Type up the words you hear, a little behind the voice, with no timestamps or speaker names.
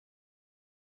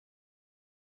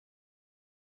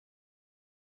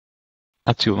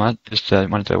Not too much. Just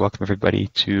wanted to welcome everybody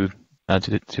to the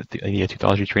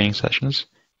Teuthology training sessions.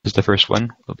 This is the first one.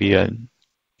 It'll be an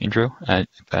intro, and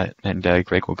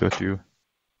Greg will go through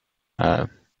a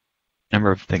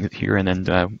number of things here, and then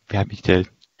be happy to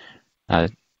uh,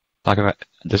 talk about,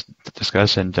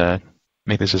 discuss, and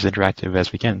make this as interactive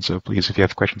as we can. So please, if you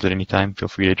have questions at any time, feel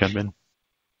free to jump in.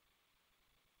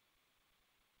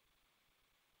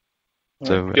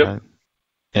 So Yep.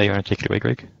 yeah, you want to take it away,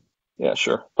 Greg? Yeah,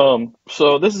 sure.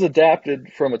 So this is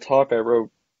adapted from a talk I wrote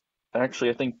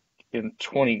actually, I think in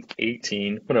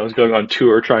 2018 when I was going on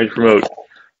tour trying to promote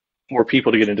more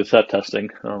people to get into set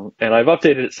testing. And I've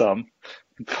updated it some,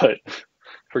 but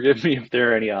forgive me if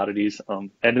there are any oddities. And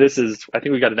this is, I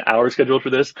think we got an hour scheduled for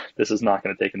this. This is not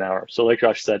going to take an hour. So like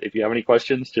Josh said, if you have any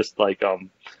questions, just I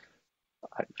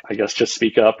guess just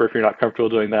speak up, or if you're not comfortable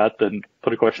doing that, then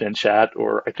put a question in chat,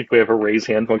 or I think we have a raise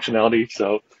hand functionality.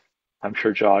 So I'm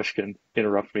sure Josh can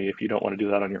interrupt me if you don't want to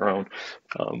do that on your own.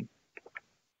 Um,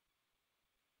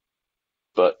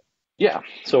 but yeah,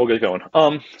 so we'll get going.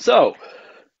 Um,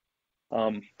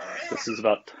 this is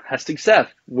about testing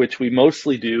Ceph, which we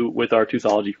mostly do with our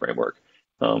Teuthology framework.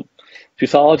 Um,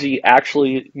 Teuthology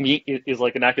actually is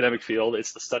like an academic field.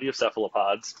 It's the study of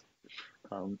cephalopods,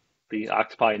 um, the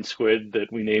octopi and squid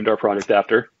that we named our project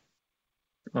after.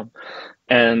 Um,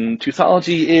 and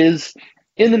Teuthology is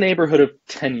in the neighborhood of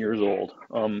 10 years old.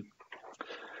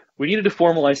 We needed to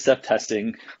formalize Ceph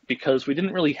testing because we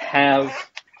didn't really have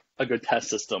a good test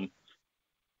system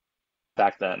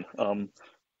back then.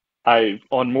 I,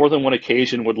 on more than one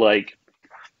occasion, would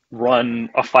run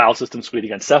a file system suite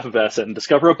against Cephas and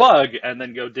discover a bug, and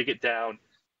then go dig it down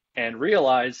and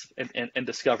realize and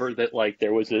discover that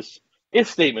there was this if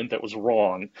statement that was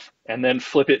wrong, and then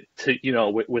flip it to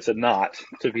with a not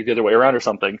to be the other way around or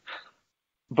something.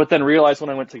 But then realize when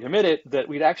I went to commit it that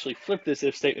we'd actually flipped this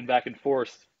if statement back and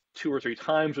forth 2 or 3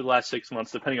 times over the last 6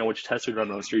 months, depending on which test we'd run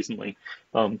most recently.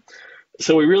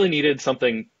 So we really needed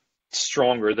something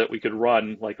stronger that we could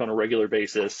run on a regular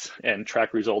basis and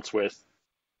track results with,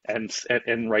 and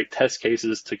write test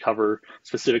cases to cover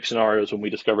specific scenarios when we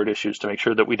discovered issues to make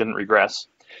sure that we didn't regress.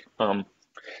 And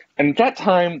at that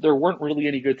time, there weren't really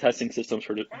any good testing systems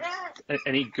for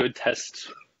any good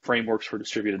test frameworks for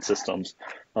distributed systems.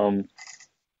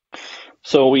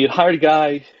 So we had hired a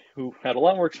guy who had a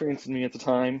lot more experience than me at the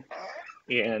time,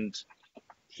 and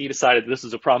he decided this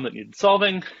is a problem that needed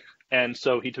solving, and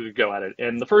so he took a go at it.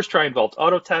 And the first try involved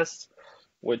auto tests,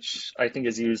 which I think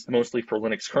is used mostly for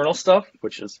Linux kernel stuff,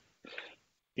 which is,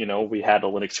 we had a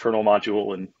Linux kernel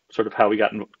module and sort of how we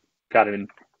got in,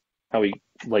 how we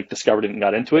discovered it and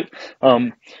got into it.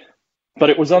 But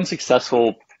it was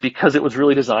unsuccessful because it was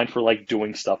really designed for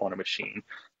doing stuff on a machine.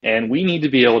 And we need to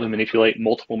be able to manipulate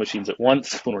multiple machines at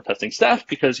once when we're testing stuff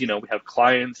because, we have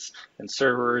clients and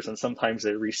servers, and sometimes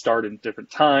they restart in different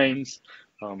times.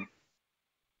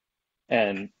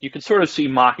 And you can sort of see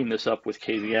mocking this up with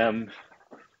KVM,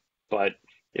 but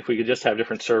if we could just have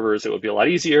different servers, it would be a lot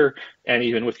easier. And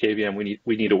even with KVM,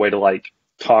 we need a way to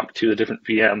talk to the different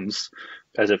VMs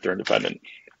as if they're independent.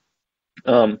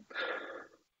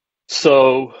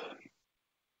 So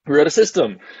we wrote a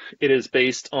system. It is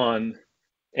based on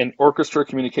an orchestra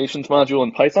communications module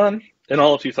in Python, and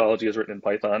all of Teuthology is written in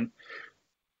Python,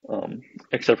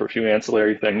 except for a few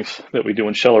ancillary things that we do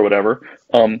in Shell or whatever.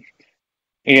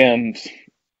 And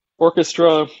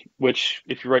orchestra, which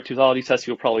if you write Teuthology tests,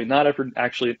 you'll probably not ever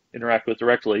actually interact with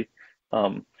directly,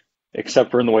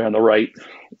 except for in the way on the right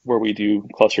where we do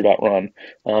cluster.run.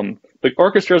 But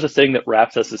orchestra is a thing that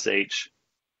wraps SSH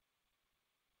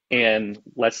and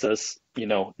lets us,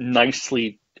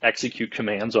 nicely execute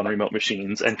commands on remote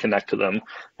machines and connect to them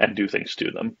and do things to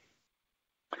them.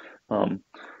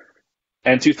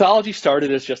 And Teuthology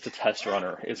started as just a test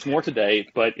runner. It's more today,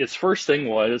 but its first thing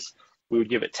was we would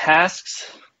give it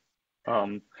tasks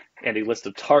and a list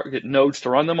of target nodes to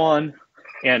run them on,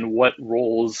 and what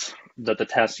roles that the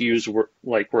tasks used were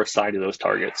assigned to those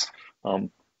targets.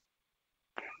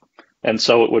 And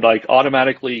so it would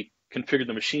automatically configure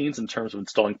the machines in terms of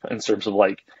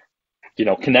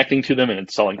connecting to them and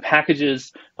installing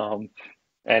packages. And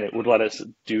it would let us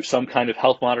do some kind of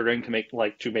health monitoring to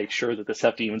make sure that the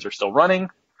Ceph daemons are still running.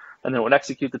 And then it would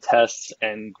execute the tests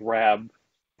and grab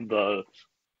the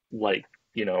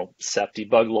Ceph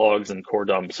debug logs and core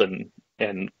dumps and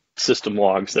system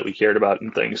logs that we cared about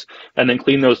and things, and then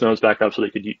clean those nodes back up so they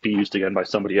could be used again by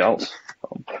somebody else.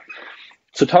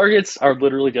 So targets are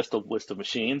literally just a list of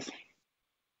machines.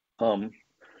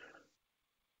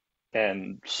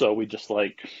 And so we just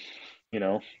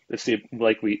it's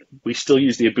we still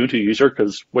use the Ubuntu user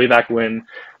because way back when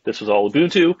this was all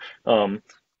Ubuntu,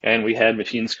 and we had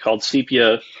machines called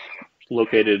Sepia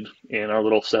located in our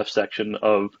little Ceph section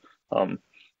of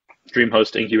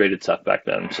DreamHost incubated Ceph back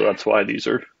then. So that's why these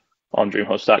are on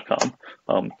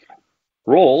dreamhost.com.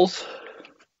 Roles.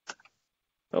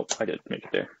 Oh, I did make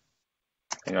it there.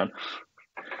 Hang on.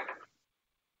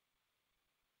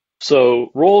 So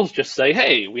roles just say,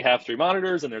 hey, we have 3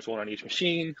 monitors and there's one on each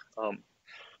machine.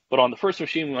 But on the first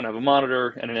machine, we want to have a monitor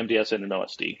and an MDS and an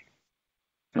OSD.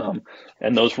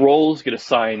 And those roles get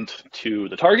assigned to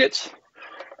the targets.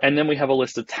 And then we have a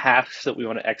list of tasks that we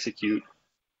want to execute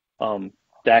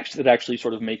that actually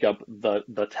sort of make up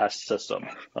the test system.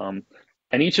 And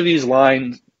each of these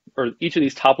lines, or each of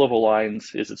these top level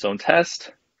lines, is its own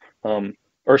test,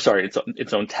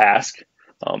 its own task.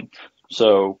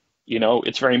 So,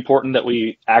 it's very important that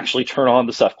we actually turn on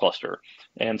the Ceph cluster.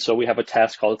 And so we have a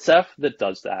task called Ceph that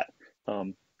does that.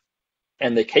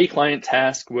 And the K-client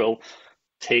task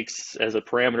takes as a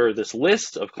parameter this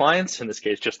list of clients, in this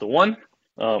case just the one,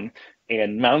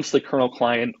 and mounts the kernel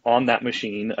client on that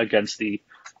machine against the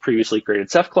previously created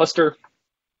Ceph cluster.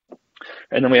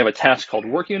 And then we have a task called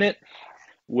work unit,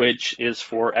 which is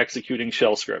for executing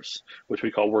shell scripts, which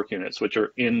we call work units, which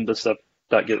are in the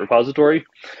Ceph.git repository.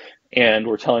 And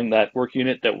we're telling that work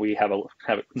unit that we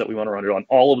that we want to run it on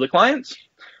all of the clients,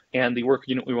 and the work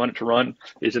unit we want it to run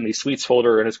is in the suites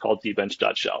folder, and it's called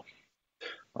dbench.shell.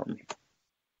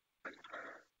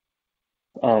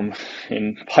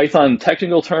 In Python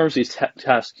technical terms, these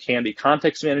tasks can be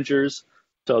context managers.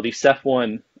 So the Ceph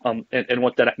one, and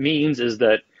what that means is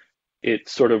that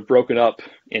it's sort of broken up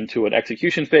into an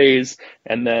execution phase,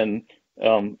 and then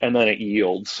it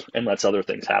yields and lets other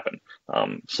things happen.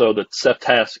 So the Ceph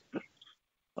task,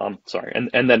 and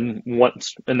then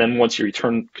once you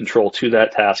return control to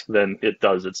that task, then it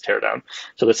does its teardown.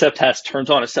 So the Ceph task turns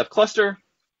on a Ceph cluster,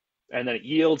 and then it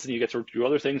yields, and you get to do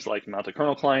other things like mount a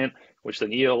kernel client, which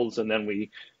then yields, and then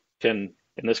we can,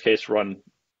 in this case, run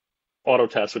auto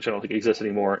test, which I don't think exists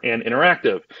anymore, and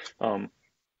interactive,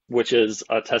 which is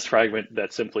a test fragment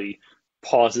that simply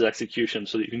pauses execution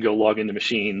so that you can go log into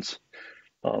machines,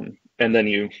 and then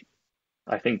you,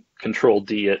 I think, Control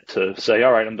D it to say,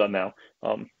 all right, I'm done now,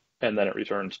 and then it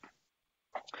returns.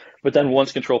 But then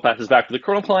once control passes back to the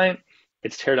kernel client,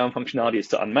 its teardown functionality is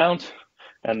to unmount,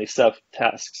 and the Ceph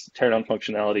tasks teardown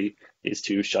functionality is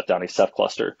to shut down a Ceph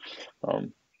cluster.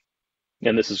 And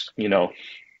this is,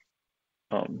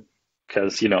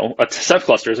 because, a Ceph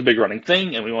cluster is a big running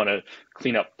thing, and we want to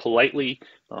clean up politely.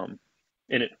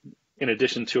 In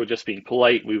addition to it just being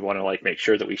polite, we want to make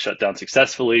sure that we shut down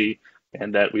successfully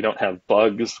and that we don't have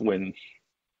bugs when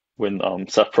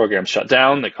Ceph programs shut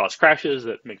down that cause crashes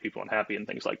that make people unhappy and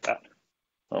things like that.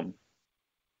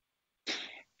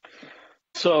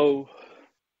 So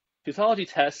Teuthology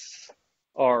tests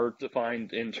are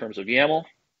defined in terms of YAML,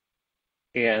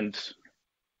 and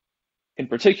in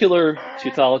particular,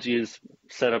 Teuthology is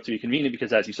set up to be convenient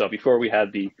because, as you saw before, we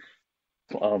had the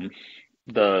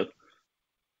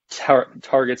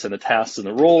targets and the tasks and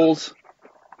the roles,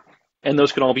 and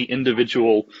those can all be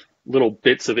individual little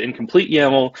bits of incomplete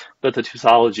YAML that the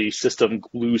Teuthology system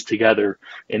glues together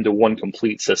into one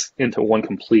complete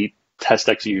test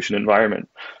execution environment.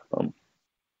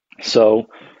 So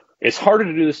it's harder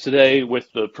to do this today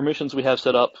with the permissions we have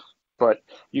set up, but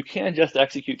you can just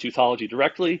execute Teuthology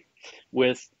directly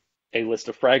with a list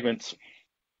of fragments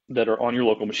that are on your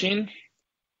local machine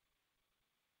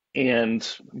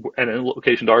and a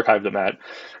location to archive them at.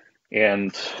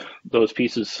 And those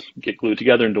pieces get glued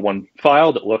together into one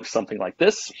file that looks something like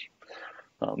this.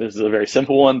 This is a very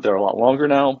simple one. They're a lot longer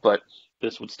now, but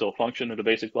this would still function at a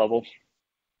basic level,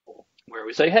 where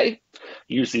we say, hey,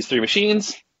 use these 3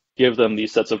 machines, give them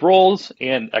these sets of roles,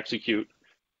 and execute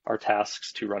our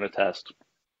tasks to run a test.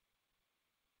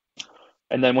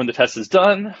 And then when the test is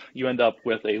done, you end up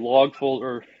with a log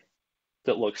folder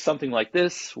that looks something like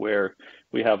this, where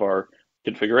we have our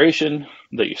configuration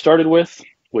that you started with,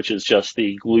 which is just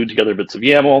the glued together bits of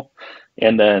YAML,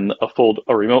 and then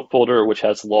a remote folder which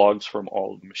has logs from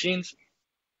all of the machines,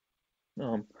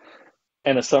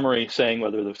 and a summary saying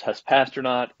whether the test passed or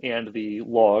not, and the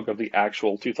log of the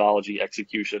actual Teuthology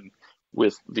execution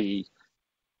with the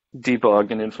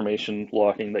debug and information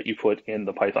logging that you put in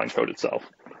the Python code itself.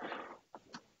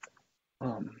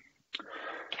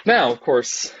 Now, of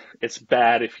course, it's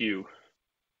bad if you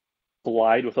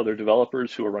collide with other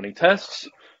developers who are running tests.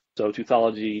 So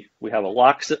Teuthology, we have a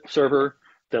lock server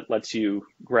that lets you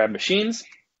grab machines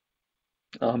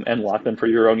and lock them for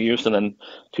your own use, and then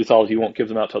Teuthology won't give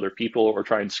them out to other people or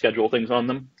try and schedule things on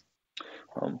them.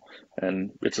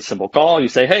 And it's a simple call. You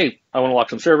say, hey, I want to lock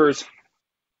some servers.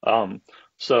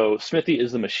 So Smithy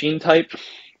is the machine type.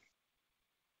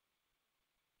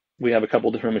 we have a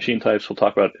couple different machine types we'll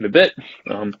talk about in a bit.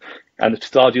 And the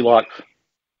Teuthology lock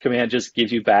command just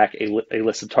gives you back a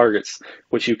list of targets,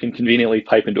 which you can conveniently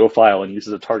pipe into a file and use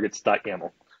as a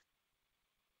targets.yaml.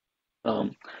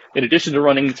 In addition to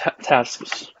running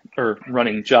tasks or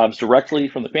running jobs directly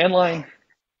from the command line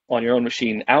on your own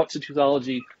machine out to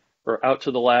Teuthology or out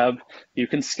to the lab, you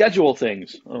can schedule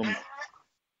things. And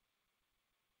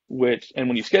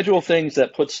when you schedule things,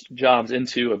 that puts jobs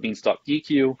into a beanstalk D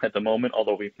queue at the moment,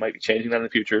 although we might be changing that in the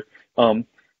future.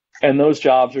 And those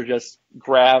jobs are just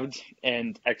grabbed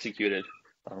and executed.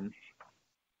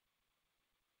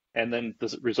 And then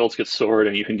the results get stored,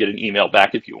 and you can get an email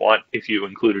back if you want, if you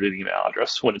included an email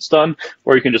address when it's done,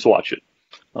 or you can just watch it.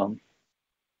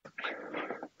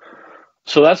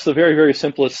 So that's the very, very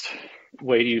simplest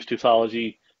way to use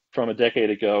Teuthology from a decade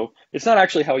ago. It's not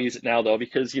actually how we use it now, though,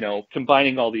 because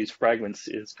combining all these fragments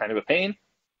is kind of a pain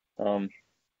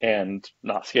and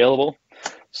not scalable.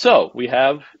 So we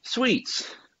have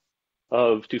suites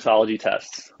of Teuthology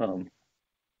tests.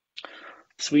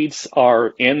 Suites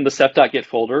are in the sep.git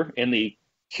folder in the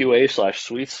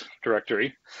QA/suites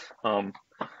directory.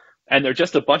 And they're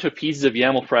just a bunch of pieces of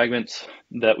YAML fragments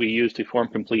that we use to form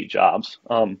complete jobs.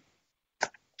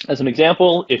 As an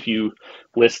example, if you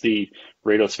list the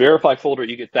Rados verify folder,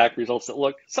 you get back results that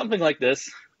look something like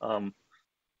this.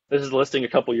 This is listing a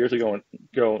couple years ago, and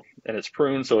it's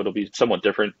pruned, so it'll be somewhat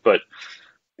different, but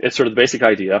it's sort of the basic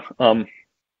idea.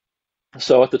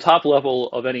 So at the top level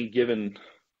of any given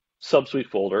subsuite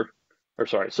folder,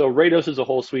 so Rados is a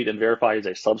whole suite and verify is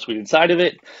a subsuite inside of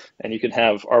it, and you can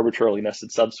have arbitrarily nested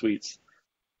subsuites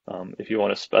if you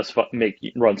want to specify,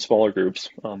 run smaller groups.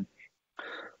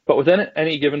 But within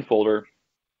any given folder,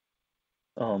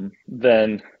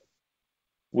 then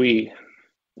we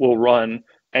will run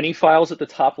any files at the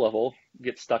top level,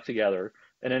 get stuck together,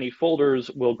 and any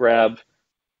folders will grab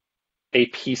a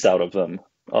piece out of them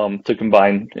to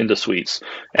combine into suites.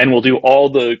 And we'll do all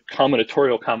the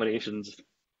combinatorial combinations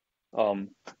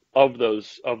of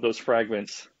those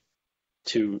fragments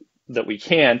that we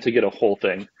can to get a whole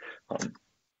thing.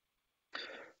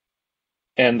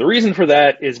 And the reason for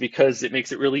that is because it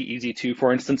makes it really easy to,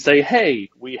 for instance, say, hey,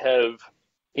 we have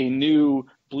a new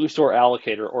BlueStore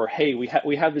allocator, or hey, we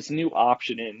have this new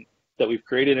option in that we've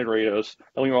created in Rados,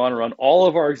 and we want to run all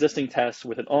of our existing tests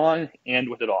with it on and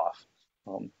with it off.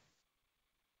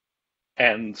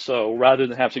 And so rather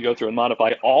than have to go through and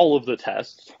modify all of the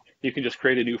tests, you can just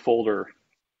create a new folder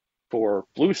for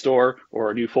BlueStore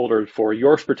or a new folder for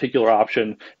your particular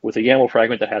option with a YAML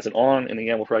fragment that has it on and a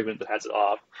YAML fragment that has it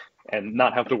off, and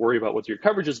not have to worry about whether your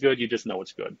coverage is good. You just know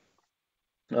it's good.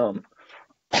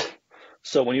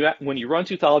 So when you run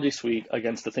Teuthology Suite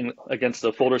against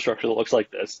the folder structure that looks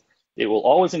like this, it will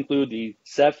always include the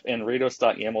ceph and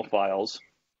rados.yaml files.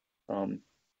 And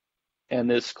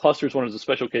this clusters one is a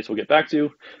special case we'll get back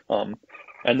to. And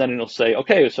then it'll say,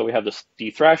 okay, so we have this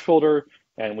dthrash folder,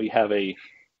 and we have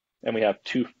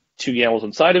two YAMLs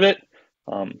inside of it.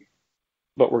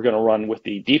 But we're going to run with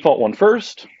the default one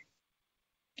first.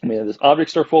 We have this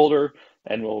object store folder,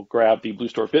 and we'll grab the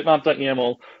BlueStore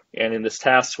bitmap.yaml, and in this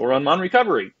task, we'll run mon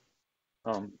recovery.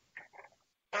 And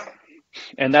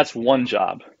that's one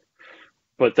job.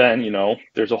 But then,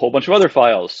 there's a whole bunch of other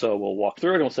files. So we'll walk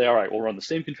through it and we'll say, all right, we'll run the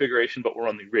same configuration, but we'll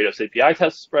run the Rados API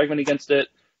tests fragment against it,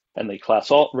 and the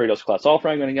Rados class all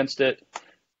fragment against it.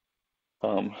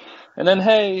 And then,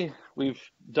 hey, we've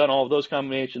done all of those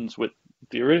combinations with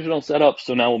the original setup,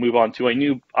 so now we'll move on to a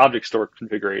new object store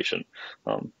configuration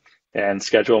and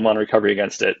schedule a mon recovery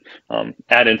against it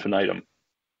ad infinitum.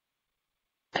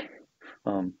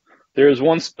 There is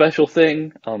one special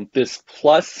thing. This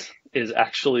plus is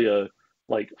actually a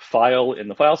file in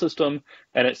the file system,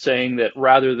 and it's saying that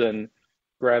rather than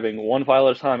grabbing one file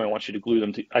at a time,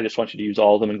 I just want you to use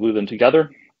all of them and glue them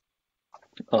together.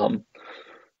 And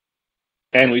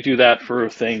we do that for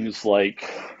things like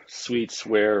suites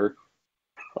where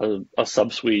a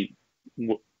subsuite,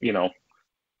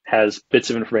 has bits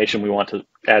of information we want to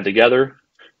add together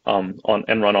and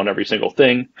run on every single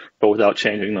thing, but without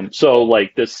changing them. So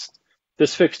this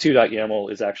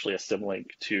fix2.yaml is actually a symlink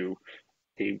to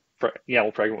a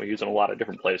YAML fragment we use in a lot of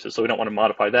different places. So we don't want to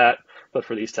modify that, but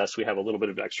for these tests, we have a little bit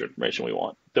of extra information we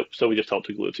want. So we just help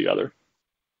to glue it together.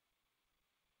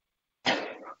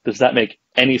 Does that make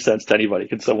any sense to anybody?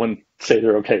 Can someone say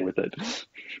they're okay with it?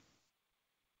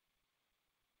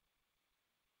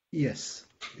 Yes,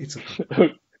 it's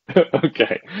okay.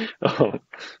 Okay. If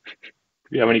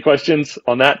you have any questions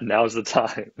on that, now's the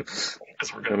time, because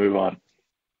we're going to move on.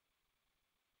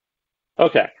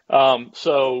 Okay.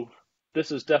 So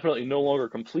this is definitely no longer a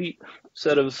complete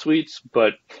set of suites,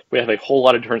 but we have a whole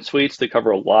lot of different suites that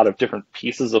cover a lot of different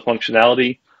pieces of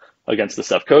functionality against the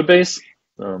Ceph code base.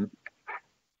 So,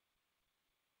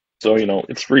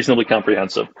 it's reasonably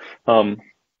comprehensive.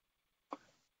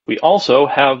 We also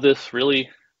have this really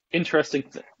interesting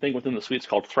thing within the suites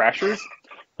called thrashers.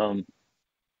 And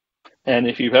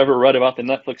if you've ever read about the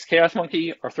Netflix Chaos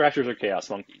Monkey, our thrashers are chaos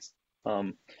monkeys.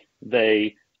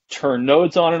 They turn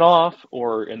nodes on and off,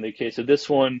 or in the case of this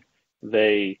one,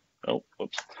 they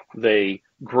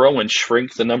grow and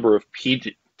shrink the number of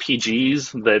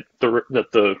PGs that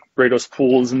the Rados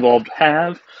pools involved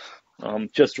have,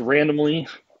 just randomly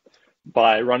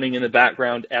by running in the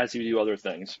background as you do other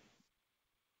things.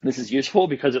 This is useful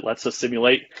because it lets us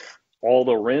simulate all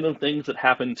the random things that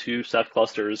happen to Ceph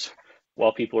clusters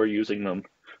while people are using them,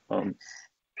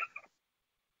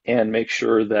 and make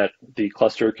sure that the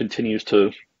cluster continues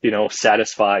to,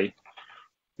 satisfy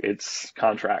its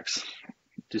contracts,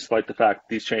 despite the fact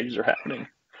these changes are happening.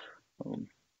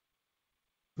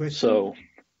 So,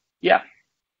 yeah.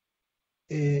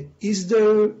 Is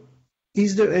there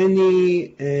any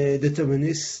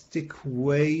deterministic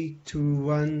way to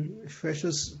run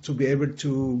thrashers to be able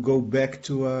to go back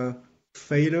to a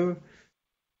failure?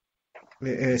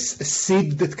 A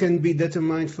seed that can be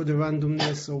determined for the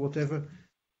randomness or whatever?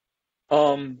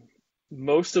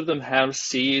 Most of them have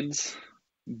seeds,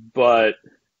 but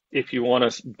if you want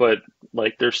to,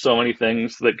 there's so many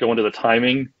things that go into the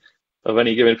timing of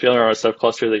any given failure on a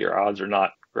subcluster that your odds are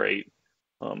not great.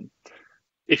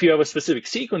 If you have a specific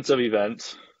sequence of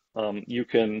events, you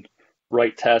can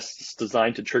write tests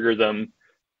designed to trigger them,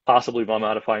 possibly by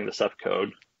modifying the Ceph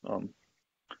code.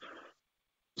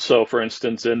 So, for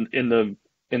instance, in the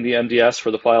MDS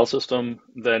for the file system,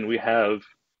 then we have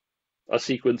a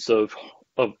sequence of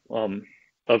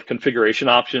configuration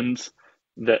options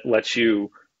that lets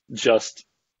you just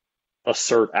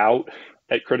assert out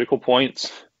at critical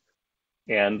points.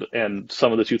 And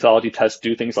some of the Teuthology tests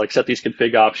do things like set these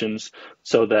config options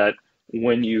so that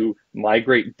when you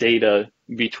migrate data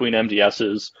between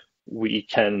MDSs, we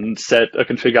can set a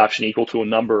config option equal to a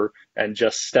number and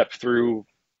just step through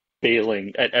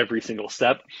failing at every single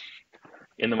step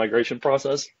in the migration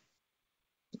process.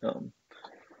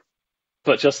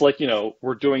 But just like,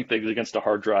 we're doing things against a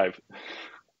hard drive.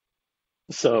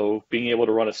 So being able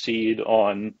to run a seed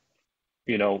on,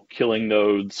 killing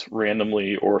nodes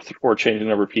randomly or changing the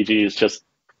number of PGs just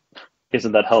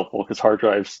isn't that helpful because hard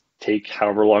drives take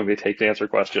however long they take to answer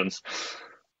questions.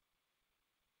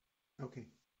 Okay,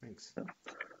 thanks.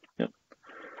 Yeah.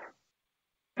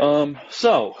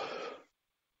 So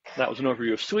that was an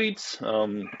overview of suites,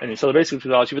 and you saw the basic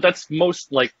Teuthology, but that's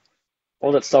most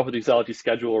all that stuff with the Teuthology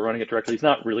schedule or running it directly is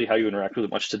not really how you interact with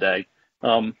it much today.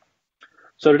 So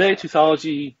today,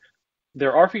 Teuthology,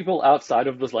 there are people outside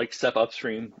of the Ceph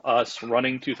upstream, us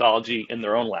running Teuthology in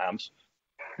their own labs,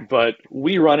 but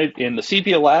we run it in the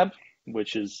Sepia lab,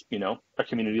 which is, a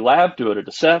community lab devoted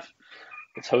to Ceph.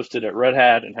 It's hosted at Red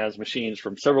Hat and has machines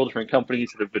from several different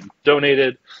companies that have been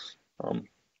donated.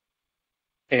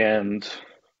 And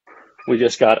we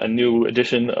just got a new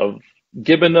edition of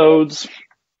Gibbon nodes,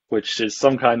 which is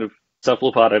some kind of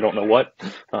cephalopod, I don't know what.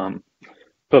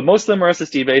 But most of them are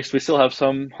SSD based. We still have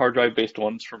some hard drive based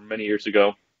ones from many years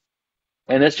ago.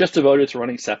 And it's just devoted to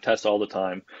running Ceph tests all the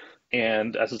time.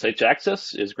 And SSH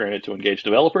access is granted to engaged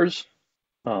developers,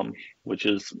 which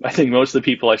is, I think, most of the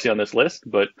people I see on this list.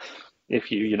 But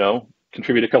if you,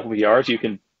 contribute a couple of PRs, you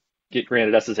can get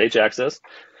granted SSH access.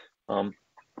 And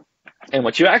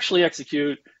what you actually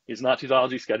execute is not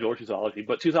Teuthology schedule or Teuthology,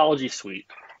 but Teuthology suite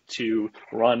to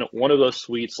run one of those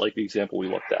suites like the example we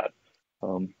looked at.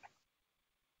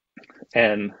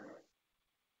 And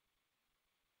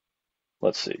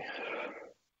let's see.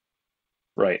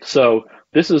 Right, so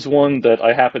this is one that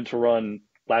I happened to run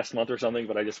last month or something,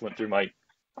 but I just went through my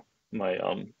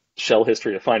shell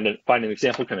history to find an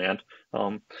example command.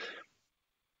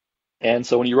 And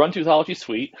so when you run Teuthology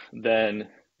suite, then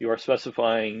you are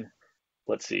specifying,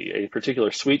 let's see, a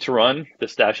particular suite to run.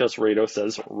 This -s Rados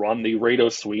says run the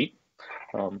Rados suite.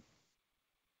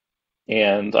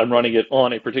 And I'm running it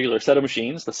on a particular set of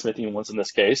machines, the Smithian ones in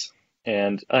this case,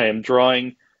 and I am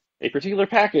drawing a particular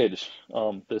package.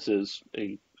 This is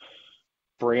a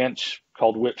branch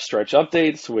called whip stretch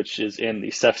updates, which is in the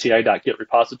cephci.git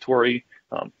repository.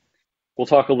 We'll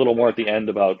talk a little more at the end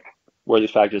about where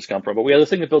these packages come from, but we have this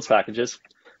thing that builds packages.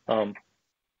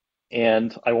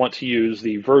 And I want to use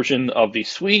the version of the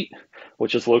suite,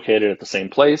 which is located at the same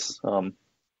place.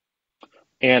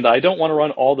 And I don't want to run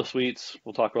all the suites.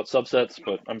 We'll talk about subsets,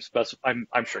 but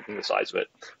I'm shrinking the size of it.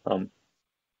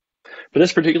 But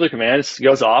this particular command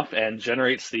goes off and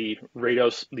generates the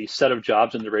set of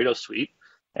jobs in the Rados suite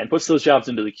and puts those jobs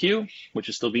into the queue, which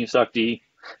is still beanstalk D,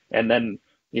 and then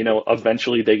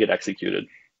eventually they get executed.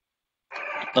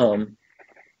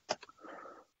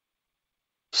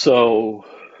 So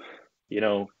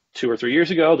 2 or 3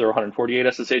 years ago, there were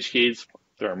 148 SSH keys.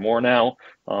 There are more now.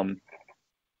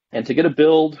 And to get a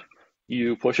build,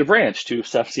 you push a branch to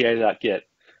cephci.git.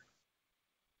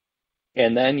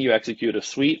 And then you execute a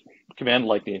suite command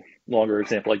like the longer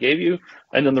example I gave you,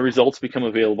 and then the results become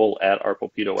available at our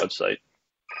Pulpito website.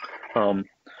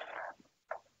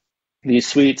 These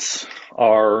suites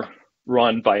are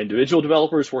run by individual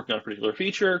developers working on a particular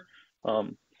feature,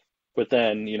 but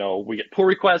then we get pull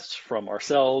requests from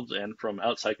ourselves and from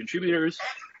outside contributors,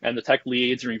 and the tech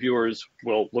leads and reviewers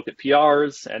will look at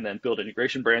PRs and then build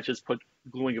integration branches,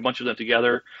 gluing a bunch of them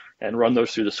together and run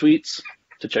those through the suites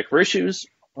to check for issues.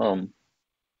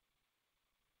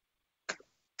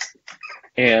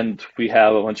 And we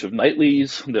have a bunch of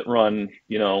nightlies that run,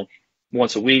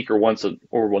 once a week or once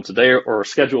a day, or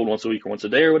scheduled once a week or once a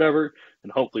day or whatever,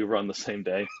 and hopefully run the same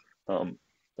day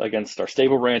against our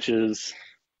stable branches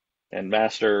and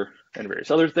master and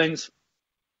various other things.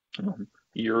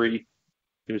 Yuri,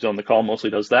 who's on the call, mostly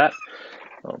does that.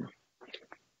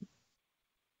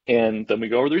 And then we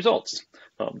go over the results.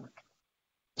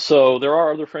 So there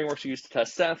are other frameworks used to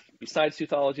test Ceph besides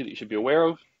Teuthology that you should be aware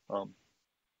of.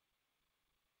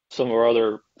 Some of our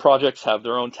other projects have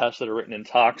their own tests that are written in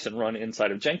Tox and run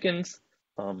inside of Jenkins.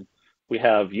 We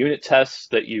have unit tests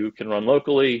that you can run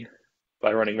locally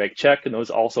by running make check, and those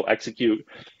also execute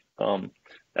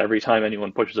every time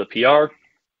anyone pushes a PR.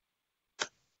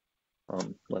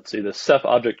 Let's see, the Ceph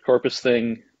object corpus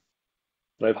thing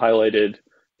that I've highlighted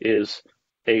is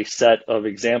a set of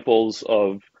examples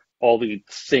of all the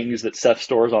things that Ceph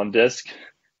stores on disk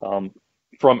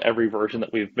from every version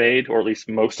that we've made, or at least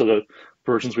most of the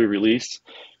versions we released.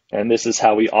 And this is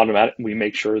how we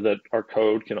make sure that our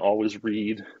code can always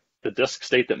read the disk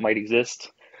state that might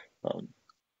exist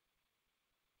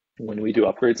when we do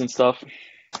upgrades and stuff.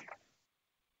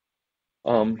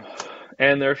 And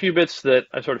there are a few bits that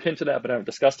I sort of hinted at, but I haven't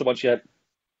discussed a bunch yet.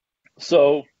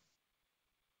 So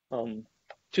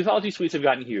Teuthology suites have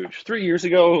gotten huge. 3 years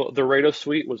ago, the Rados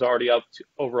suite was already up to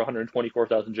over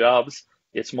 124,000 jobs.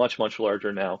 It's much, much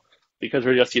larger now because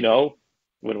we're just,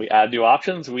 when we add new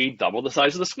options, we double the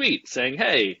size of the suite, saying,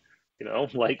 hey,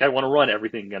 I want to run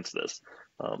everything against this.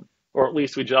 Or at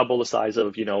least we double the size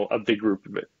of, a big group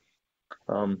of it.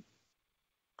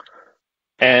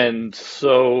 And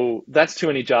so that's too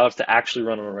many jobs to actually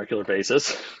run on a regular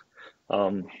basis.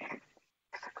 So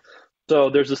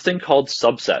there's this thing called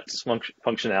subsets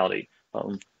functionality.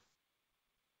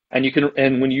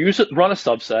 And when you run a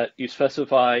subset, you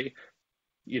specify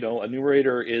a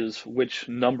numerator is which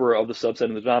number of the subset,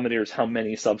 and the denominator is how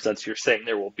many subsets you're saying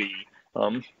there will be.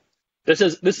 This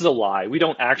is a lie. We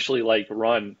don't actually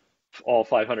run all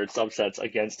 500 subsets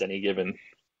against any given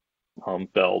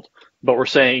build, but we're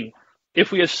saying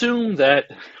if we assume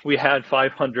that we had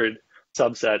 500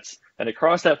 subsets, and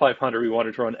across that 500 we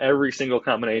wanted to run every single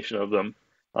combination of them,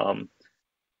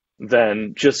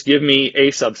 then just give me a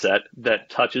subset that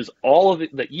touches all of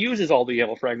it, that uses all the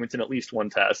YAML fragments in at least one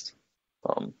test.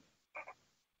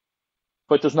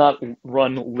 But does not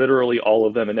run literally all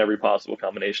of them in every possible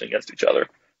combination against each other.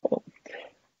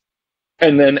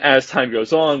 And then as time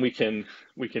goes on, we can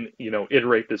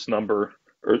iterate this number,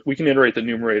 or we can iterate the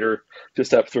numerator to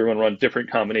step through and run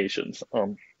different combinations.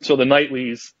 So the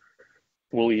nightlies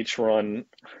will each run,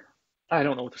 I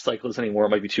don't know what the cycle is anymore, it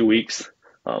might be 2 weeks.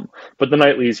 But the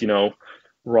nightlies,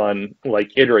 run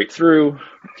iterate through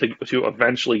to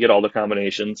eventually get all the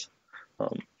combinations.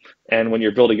 And when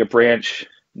you're building a branch,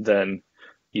 then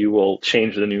you will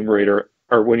change the numerator,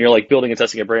 or when you're building and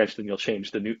testing a branch, then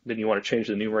then you want to change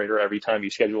the numerator every time you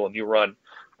schedule a new run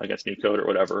against new code or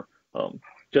whatever,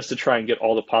 just to try and get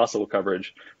all the possible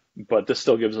coverage. But this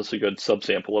still gives us a good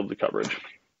subsample of the coverage.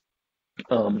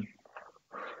 In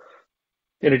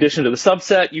addition to the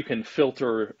subset, you can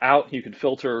filter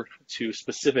to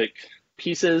specific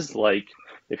pieces, like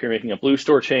if you're making a blue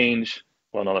store change.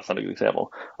 Well, no, that's not a good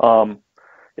example.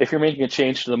 If you're making a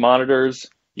change to the monitors,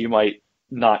 you might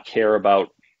not care about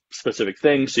specific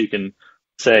things. So you can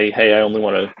say, hey, I only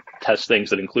want to test things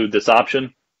that include this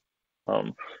option.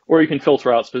 Or you can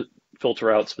filter out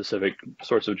specific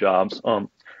sorts of jobs.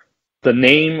 The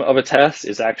name of a test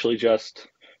is actually just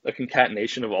a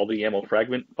concatenation of all the YAML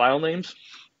fragment file names.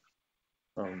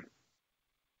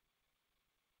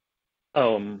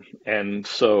 And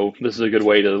so this is a good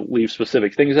way to leave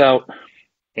specific things out.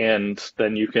 And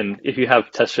then you can, if you have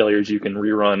test failures, you can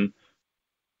rerun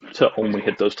to only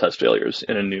hit those test failures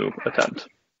in a new attempt.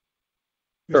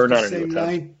 With Or the not a new same attempt.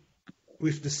 line,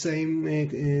 with the same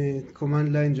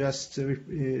command line, just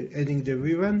adding the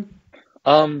rerun?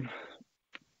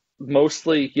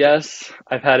 Mostly, yes.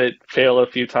 I've had it fail a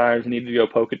few times, needed to go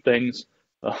poke at things.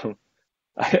 Um,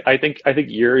 I think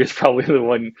Yuri is probably the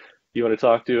one you want to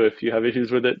talk to if you have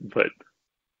issues with it,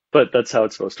 but that's how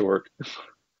it's supposed to work.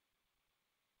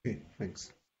 Okay,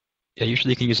 thanks. Yeah,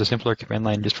 usually you can use a simpler command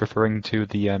line just referring to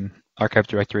the archive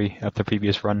directory of the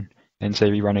previous run and say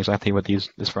rerun exactly what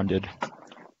this run did.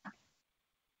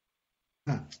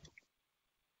 Ah,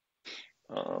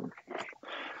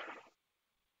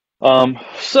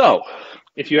 So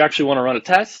if you actually want to run a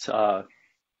test,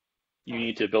 you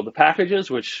need to build the packages,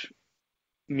 which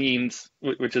is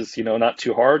not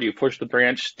too hard. You push the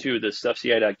branch to this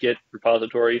fci.git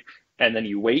repository, and then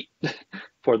you wait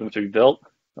for them to be built.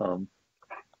 And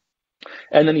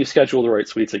then you schedule the right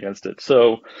suites against it.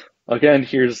 So again,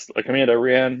 here's a command I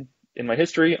ran in my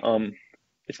history.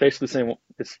 It's basically the same.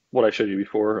 It's what I showed you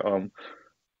before,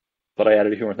 but I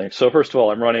added a few more things. So first of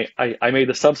all, I made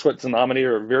the subset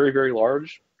denominator very, very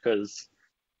large because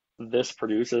this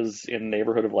produces in the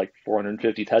neighborhood of like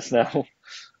 450 tests now.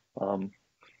 And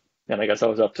I guess I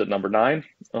was up to number 9.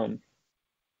 And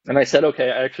I said,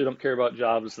 okay, I actually don't care about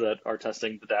jobs that are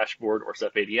testing the dashboard or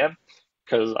SEP ADM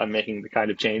because I'm making the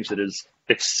kind of change that is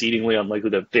exceedingly unlikely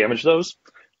to damage those.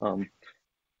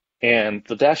 And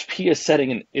the dash P is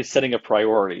setting a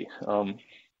priority.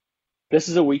 This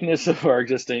is a weakness of our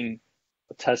existing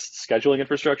test scheduling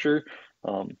infrastructure.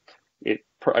 It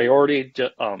priority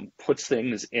puts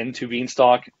things into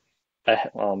Beanstalk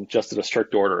just in a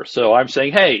strict order. So I'm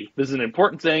saying, hey, this is an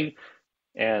important thing,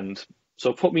 and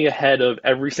so put me ahead of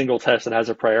every single test that has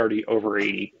a priority over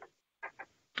 80.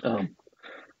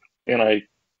 And I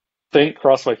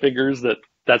cross my fingers that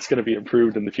that's going to be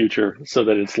improved in the future so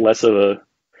that it's less of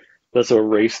a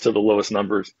race to the lowest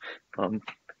numbers. And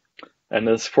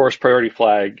this forced priority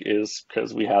flag is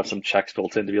because we have some checks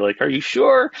built in to be like, are you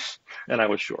sure? And I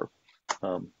was sure.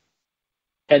 And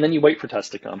then you wait for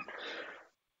tests to come.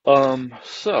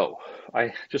 So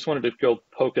I just wanted to go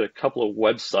poke at a couple of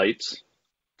websites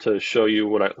to show you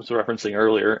what I was referencing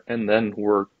earlier, and then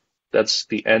that's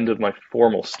the end of my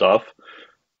formal stuff.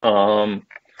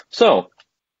 So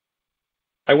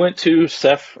I went to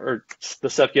Ceph, or the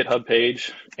Ceph GitHub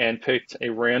page, and picked a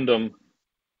random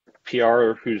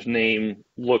PR whose name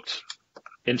looked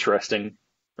interesting,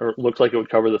 or looked like it would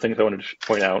cover the things I wanted to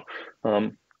point out.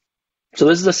 So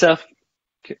this is a Ceph.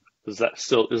 Is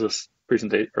this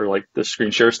presentation, or like the screen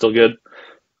share still good?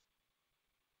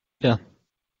 Yeah.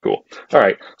 Cool. All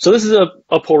right. So this is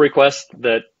a pull request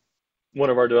that one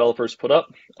of our developers put up.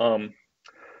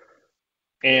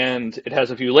 And it has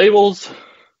a few labels,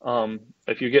 a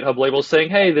few GitHub labels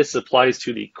saying, hey, this applies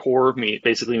to the core,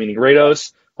 basically meaning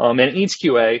Rados, and it needs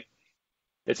QA.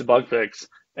 It's a bug fix.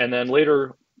 And then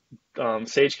later,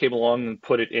 Sage came along and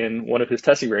put it in one of his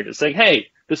testing branches saying, hey,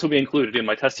 this will be included in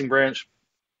my testing branch.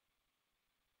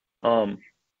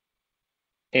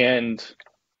 And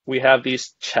we have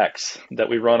these checks that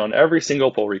we run on every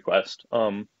single pull request.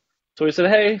 So we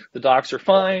said, hey, the docs are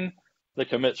fine. The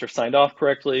commits are signed off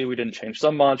correctly. We didn't change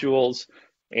some modules.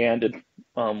 And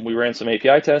we ran some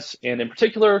API tests. And in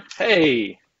particular,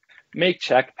 hey, make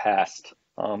check passed.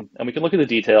 And we can look at the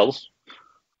details,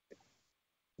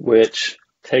 which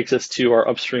takes us to our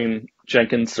upstream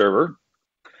Jenkins server.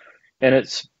 And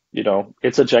it's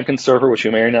a Jenkins server, which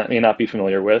you may not be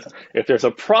familiar with. If there's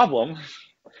a problem,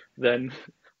 then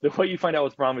the way you find out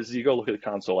what's the problem is you go look at the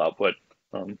console output.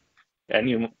 And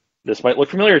this might look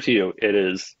familiar to you. It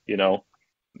is,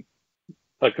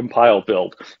 a compile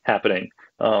build happening.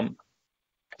 And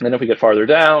then if we get farther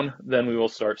down, then we will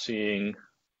start seeing,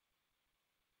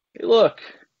 hey, look,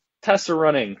 tests are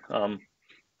running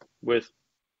with,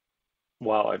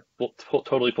 wow, I'm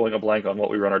totally pulling a blank on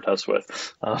what we run our tests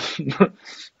with.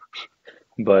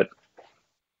 But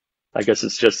I guess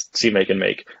it's just CMake and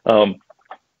make.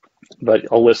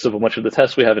 But a list of a bunch of the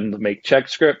tests we have in the make check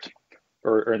script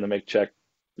or in the make check,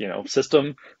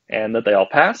 system, and that they all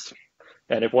pass.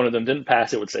 And if one of them didn't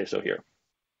pass, it would say so here.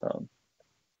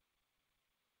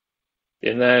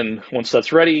 And then once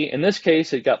that's ready, in this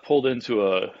case, it got pulled into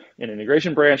an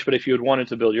integration branch. But if you had wanted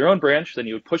to build your own branch, then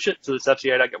you would push it to this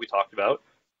FCI that we talked about.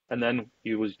 And then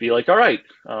you would be like, all right,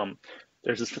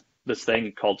 there's this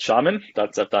thing called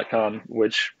shaman.zep.com,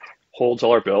 which holds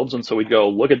all our builds. And so we'd go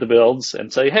look at the builds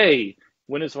and say, hey,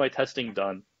 when is my testing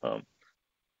done?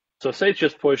 So Sage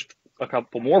just pushed a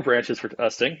couple more branches for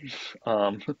testing.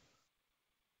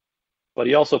 But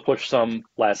he also pushed some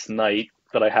last night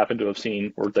that I happen to have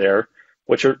seen were there,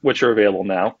 which are available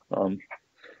now.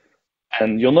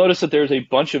 And you'll notice that there's a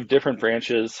bunch of different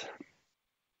branches,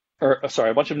 or sorry,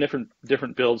 a bunch of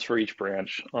different builds for each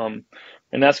branch. And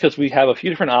that's because we have a few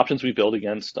different options we build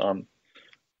against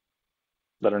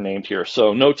that are named here.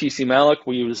 So no tcmalloc,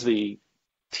 we use the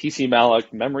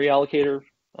tcmalloc memory allocator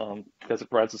because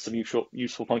it provides us some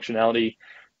useful functionality.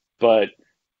 But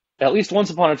at least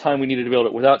once upon a time, we needed to build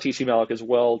it without tcmalloc as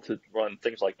well to run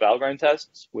things like valgrind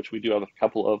tests, which we do have a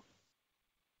couple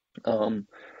of.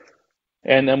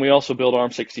 And then we also build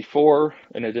ARM64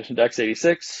 in addition to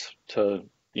x86 to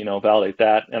validate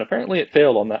that. And apparently it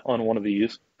failed on one of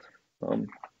these. And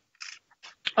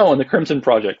the Crimson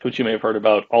project, which you may have heard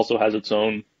about, also has its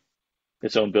own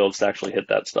builds to actually hit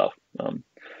that stuff.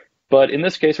 But in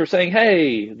this case, we're saying,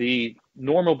 hey, the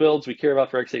normal builds we care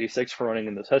about for x86 for running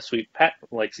in the test suite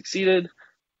succeeded.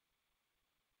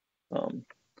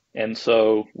 And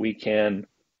so we can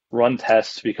run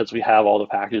tests because we have all the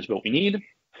packages that we need.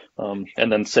 And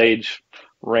then Sage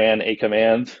ran a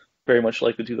command, very much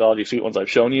like the Teuthology suite ones I've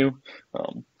shown you,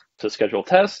 to schedule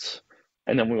tests.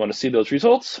 And then we want to see those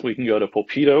results. We can go to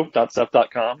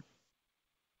pulpedo.ceph.com.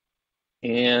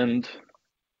 And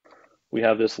we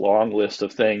have this long list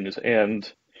of things.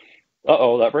 And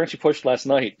that branch you pushed last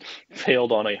night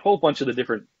failed on a whole bunch of the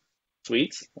different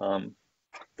suites.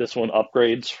 This one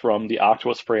upgrades from the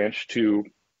Octopus branch to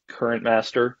current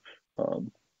master.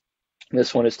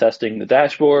 This one is testing the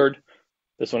dashboard.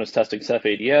 This one is testing Ceph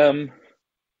ADM.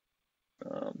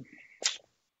 I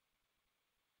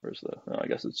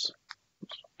guess it's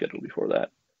scheduled before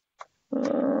that.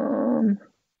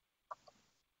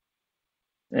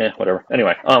 Whatever.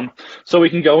 Anyway, so we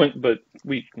can go in, but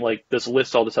we this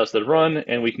lists all the tests that have run,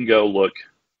 and we can go look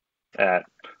at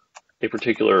a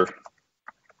particular,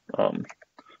 and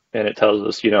it tells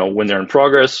us, when they're in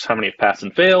progress, how many have passed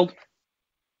and failed.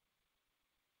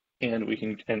 And we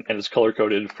can, and it's color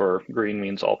coded for green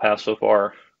means all passed so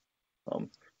far.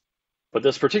 But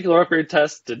this particular upgrade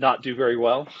test did not do very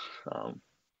well.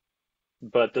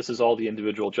 But this is all the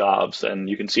individual jobs, and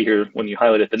you can see here when you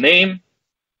highlight it, the name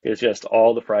is just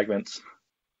all the fragments.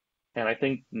 And I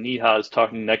think Neha is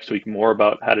talking next week more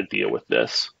about how to deal with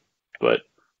this. But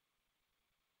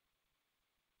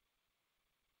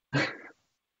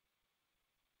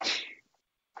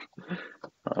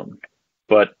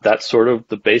but that's sort of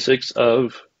the basics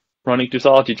of running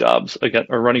Teuthology jobs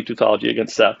or running Teuthology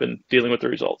against Ceph and dealing with the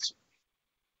results.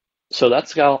 So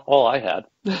that's all I had.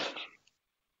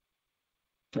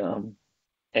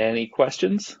 Any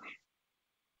questions?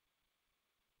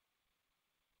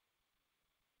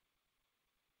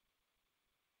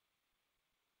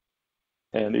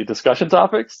 Any discussion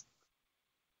topics?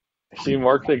 I see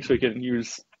Mark thinks we can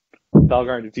use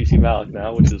valgrind to tcmalloc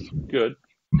now, which is good.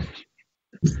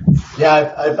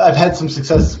 Yeah, I've had some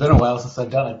success. It's been a while since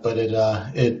I've done it, but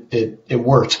it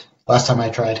worked last time I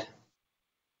tried.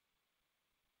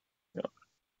 Yeah.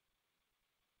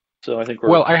 So I think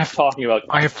we're talking about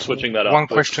switching that up. One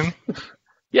question.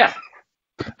 Yeah.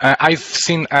 I've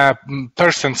seen a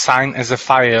 %sign as a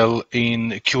file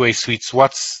in QA suites.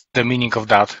 What's the meaning of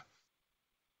that?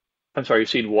 I'm sorry, you've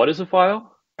seen what as a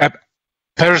file? A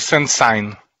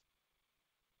 %sign.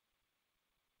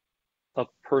 A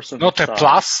person. Not sign. A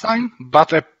plus sign,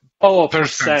 but a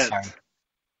percent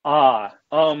sign.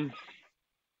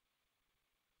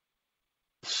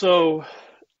 So,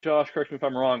 Josh, correct me if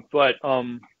I'm wrong, but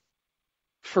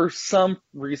for some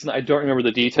reason, I don't remember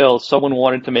the details, someone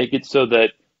wanted to make it so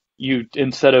that you,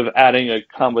 instead of adding a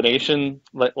combination,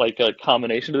 like a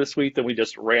combination to the suite, that we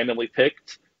just randomly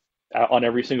picked on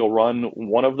every single run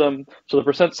one of them. So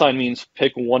the % means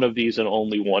pick one of these and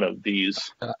only one of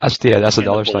these. That's the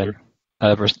dollar sign.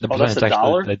 The percent that's is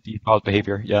actually the default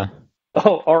behavior. Yeah.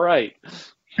 Oh, all right.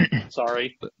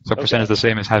 Sorry. So percent is the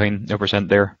same as having no %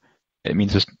 there. It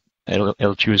means just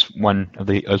it'll choose one of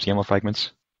the YAML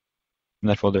fragments in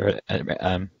that folder.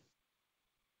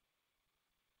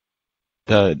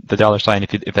 The dollar sign,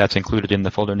 if that's included in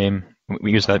the folder name,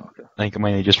 we use that I think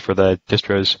mainly just for the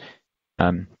distros.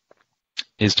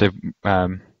 Is to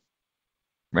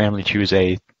randomly choose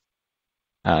one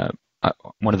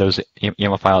of those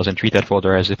YAML files and treat that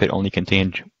folder as if it only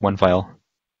contained one file.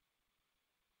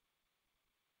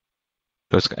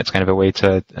 So it's kind of a way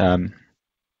to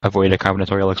avoid a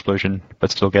combinatorial explosion,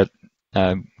 but still get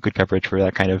good coverage for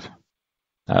that kind of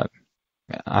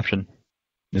option. In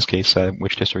this case,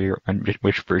 which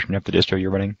version of the distro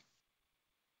you're running.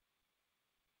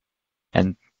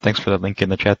 And thanks for the link in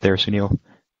the chat there, Sunil.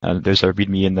 There's a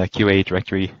README in the QA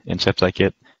directory in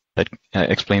Ceph.kit that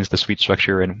explains the suite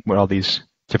structure and what all these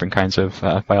different kinds of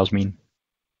files mean.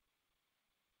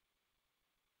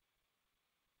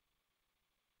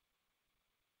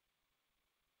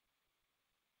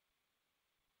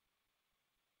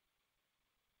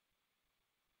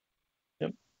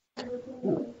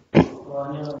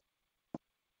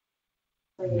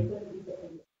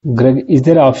 Greg, is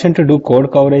there an option to do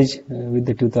code coverage with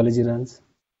the Teuthology runs?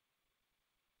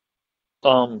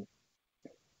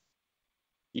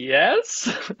 Yes.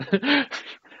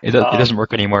 It doesn't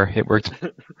work anymore. It worked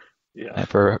Yeah.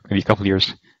 for maybe a couple of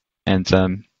years, and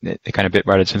it kind of bit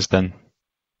rotted since then.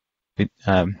 It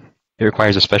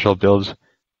requires a special build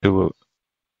to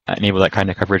enable that kind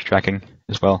of coverage tracking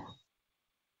as well.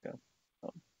 Yeah.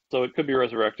 So it could be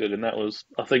resurrected, and that was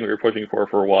a thing we were pushing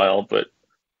for a while, but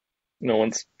no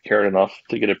one's cared enough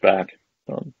to get it back.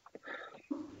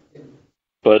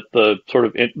 But the sort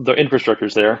of the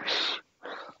infrastructure's there.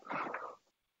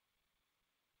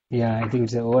 Yeah, I think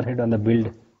it's an overhead on the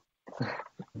build.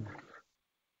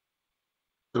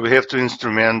 Do we have to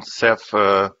instrument Ceph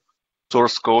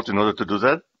source code in order to do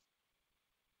that?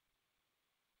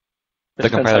 The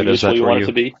compiler does that you for want you. it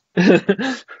to be.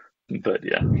 But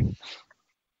yeah.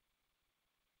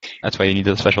 That's why you need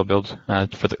the special build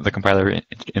for the compiler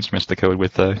instruments the code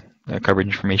with the coverage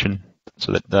information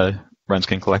so that the runs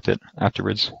can collect it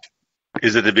afterwards.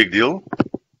 Is it a big deal?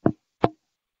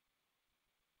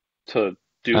 To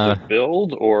do the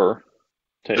build or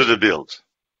to Do the build.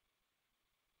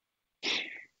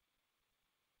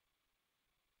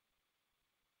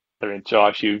 I mean,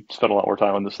 Josh, you spent a lot more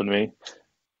time on this than me.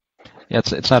 Yeah,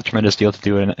 it's not a tremendous deal to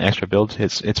do an extra build.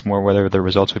 It's more whether the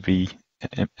results would be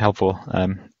helpful.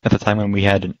 At the time when we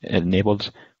had it enabled,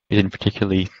 we didn't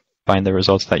particularly find the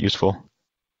results that useful.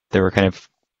 There were kind of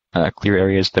clear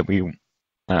areas that we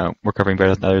were covering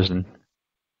better than others, and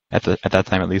at that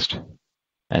time at least.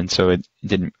 And so it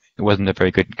wasn't a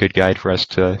very good guide for us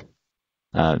to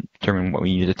determine what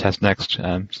we needed to test next,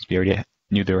 since we already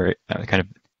knew there were kind of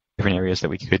different areas that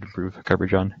we could improve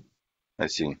coverage on. I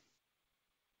see.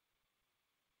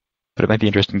 But it might be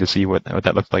interesting to see what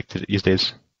that looks like these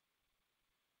days.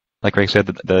 Like Greg said,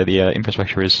 the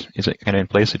infrastructure is kind of in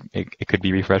place. It could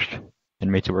be refreshed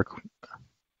and made to work.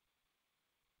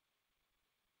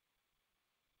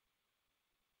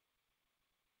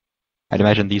 I'd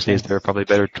imagine these days there are probably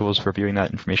better tools for viewing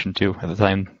that information too. At the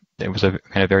time, it was a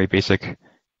kind of very basic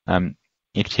HTML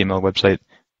website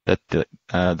that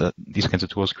these kinds of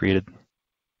tools created.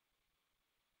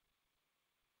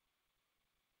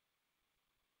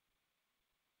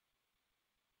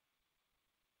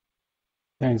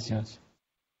 Thanks, Josh.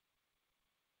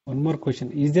 One more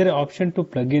question. Is there an option to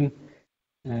plug in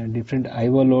different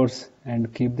IO loads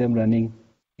and keep them running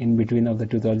in between of the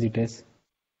Teuthology tests?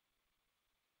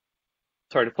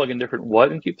 Sorry, to plug in different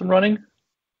what and keep them running?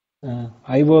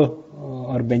 IO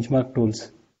or benchmark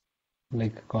tools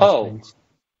like cost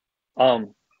bench.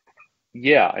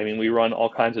 Yeah, I mean, we run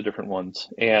all kinds of different ones,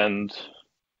 and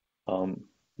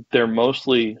they're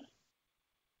mostly,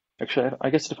 actually, I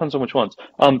guess it depends on which ones.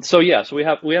 So we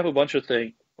have a bunch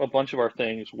of our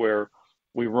things where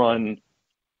we run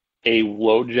a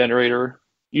load generator,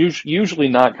 usually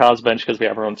not CosBench because we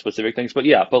have our own specific things, but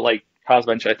like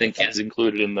CosBench I think is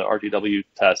included in the RTW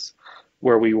tests,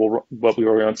 where we will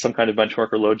run some kind of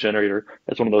benchmark or load generator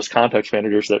as one of those context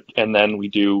managers and then we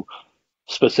do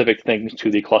specific things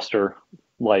to the cluster,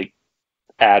 like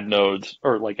add nodes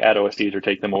or like add OSDs or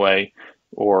take them away,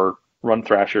 or run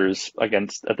thrashers at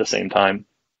the same time.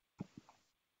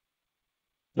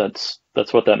 That's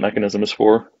what that mechanism is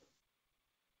for.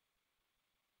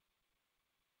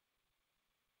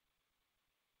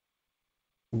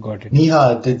 Got it.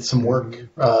 Neha did some work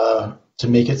to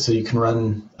make it so you can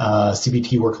run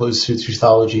CBT workloads through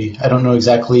Teuthology. I don't know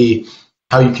exactly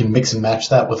how you can mix and match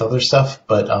that with other stuff,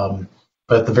 but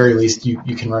at the very least,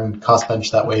 you can run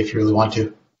CostBench that way if you really want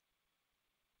to.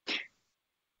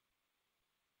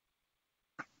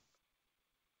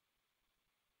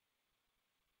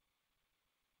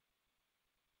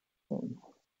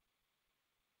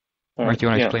 Mark, do you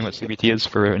want to explain what CBT is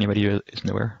for anybody who isn't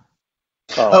aware?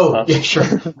 Yeah, sure.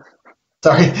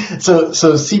 Sorry. So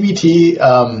CBT,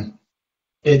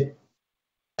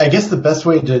 I guess the best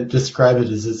way to describe it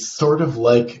is it's sort of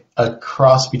like a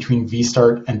cross between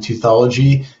VStart and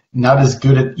Teuthology. Not as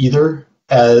good at either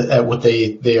at what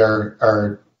they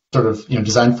are sort of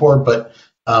designed for, but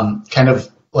kind of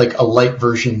like a light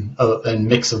version of and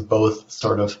mix of both.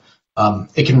 Sort of,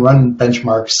 it can run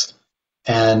benchmarks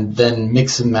and then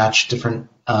mix and match different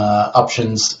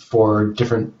options for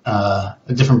different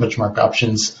benchmark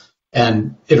options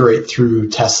and iterate through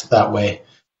tests that way.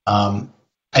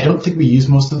 I don't think we use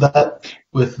most of that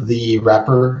with the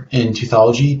wrapper in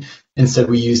Teuthology. Instead,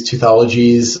 we use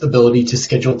Teuthology's ability to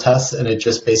schedule tests, and it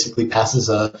just basically passes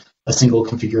a single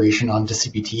configuration onto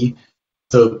CBT.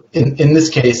 So in this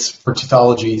case, for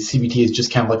Teuthology, CBT is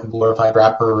just kind of like a glorified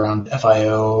wrapper around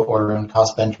FIO or around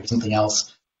CostBench or something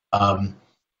else.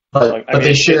 But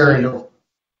they share.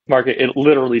 Mark, it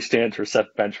literally stands for Ceph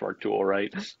Benchmark Tool,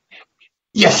 right?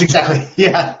 Yes, exactly.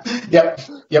 Yeah. Yep.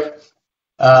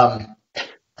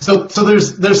 So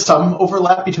there's some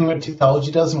overlap between what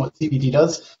Teuthology does and what CBT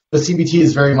does. But CBT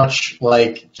is very much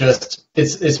like just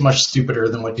it's much stupider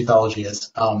than what Teuthology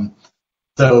is.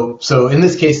 So in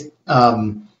this case,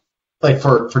 like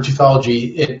for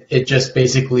Teuthology, it just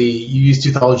basically you use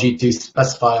Teuthology to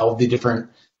specify all the different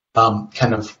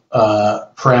kind of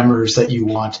parameters that you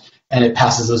want, and it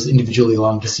passes those individually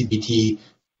along to CBT,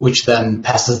 which then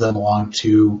passes them along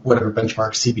to whatever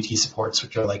benchmarks CBT supports,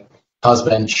 which are like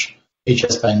CosBench,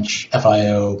 HSBench,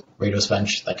 FIO,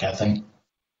 RadiosBench, that kind of thing.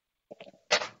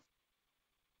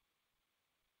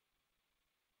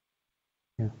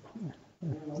 Yeah.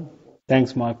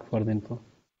 Thanks, Mark, for the info.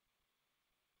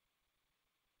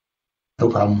 No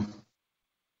problem.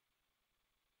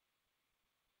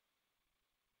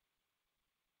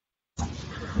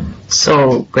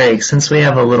 So, Greg, since we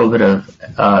have a little bit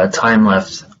of time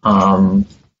left,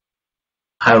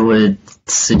 I would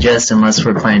suggest, unless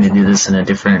we're planning to do this in a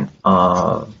different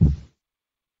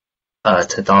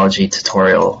Teuthology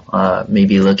tutorial,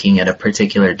 maybe looking at a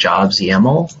particular jobs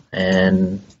YAML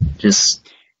and just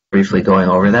briefly going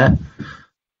over that.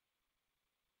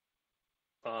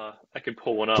 I could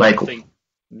pull one up. Like, I think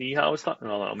Nihao was talking.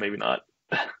 No, maybe not.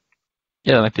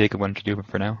 Yeah, that might be a good one to do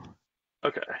for now.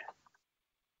 Okay.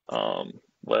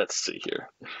 Let's see here.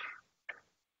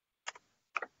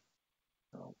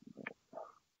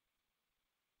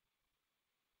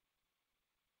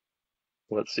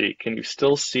 Let's see. Can you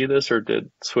still see this, or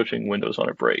did switching windows on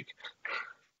a break?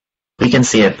 we can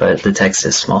see it, but the text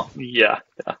is small. Yeah.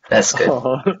 That's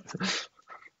good.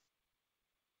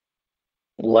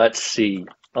 Let's see.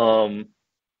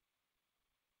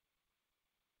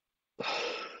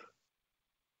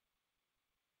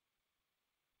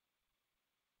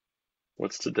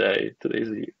 What's today? Today's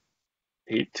the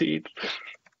 18th.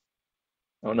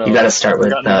 Oh no! You got to start with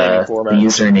the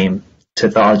username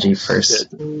Teuthology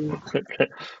first.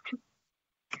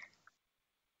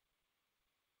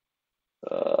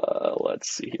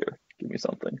 Let's see here. Give me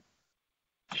something.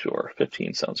 Sure,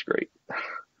 15 sounds great.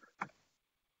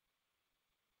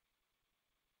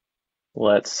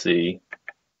 Let's see.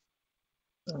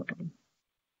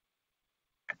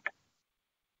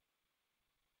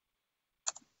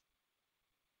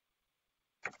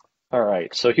 All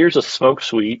right, so here's a smoke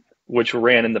suite which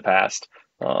ran in the past,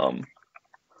 and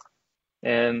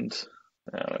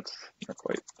that's not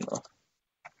quite enough.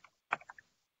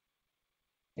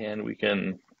 And we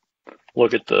can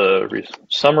look at the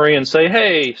summary and say,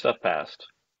 "Hey, stuff passed.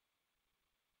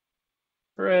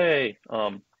 Hooray!"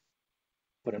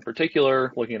 But in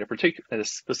particular, looking at a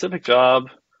specific job.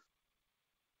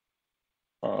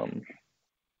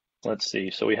 Let's see.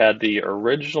 So we had the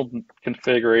original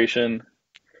configuration.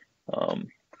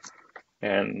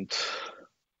 And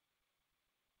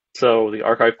so the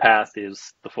archive path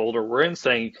is the folder we're in,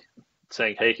 saying,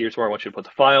 hey, here's where I want you to put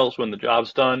the files when the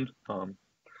job's done. We're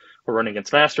running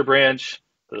against master branch.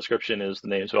 The description is the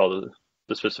names of all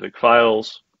the specific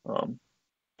files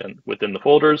and within the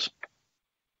folders.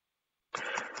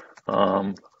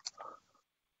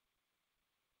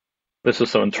 This is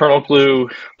some internal glue.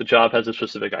 The job has a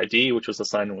specific ID, which was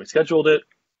assigned when we scheduled it.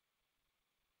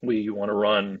 We want to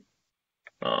run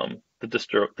the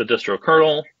distro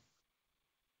kernel.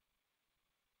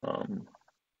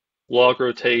 Log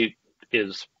rotate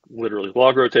is literally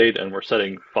log rotate, and we're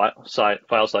setting file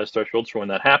size thresholds for when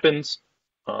that happens.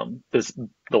 The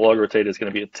log rotate is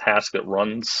going to be a task that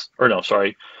runs, or no,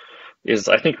 sorry,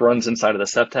 I think runs inside of the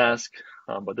Ceph task,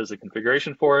 but there's a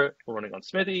configuration for it. We're running on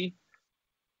Smithy.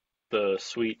 The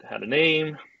suite had a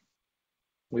name.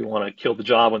 We want to kill the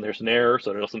job when there's an error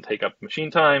so that it doesn't take up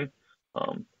machine time.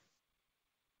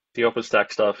 The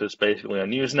OpenStack stuff is basically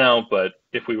unused now, but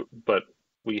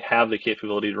we have the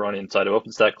capability to run inside of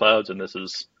OpenStack clouds, and this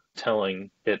is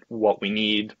telling it what we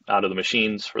need out of the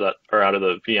machines for that, or out of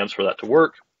the VMs for that to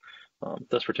work.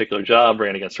 This particular job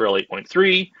ran against RHEL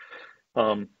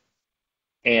 8.3,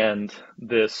 and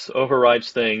this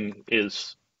overrides thing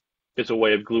is a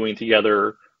way of gluing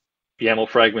together YAML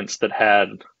fragments that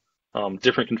had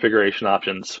different configuration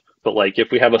options. But like if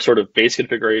we have a sort of base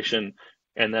configuration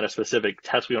and then a specific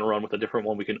test we want to run with a different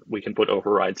one, we can put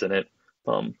overrides in it.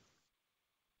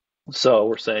 So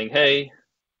we're saying, hey,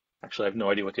 actually I have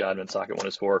no idea what the admin socket one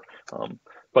is for,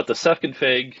 but the Ceph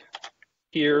config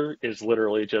here is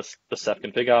literally just the Ceph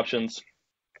config options.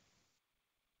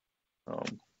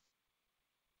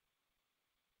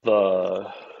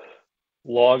 The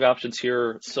log options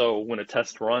here, so when a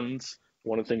test runs,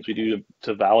 one of the things we do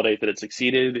to validate that it's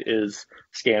succeeded is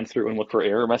scan through and look for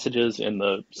error messages in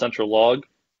the central log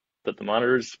that the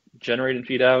monitors generate and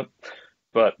feed out.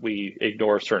 But we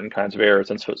ignore certain kinds of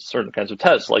errors and certain kinds of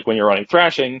tests. Like when you're running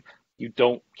thrashing, you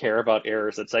don't care about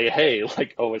errors that say, hey,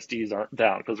 like OSDs aren't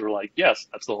down, because we're like, yes,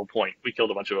 that's the whole point. We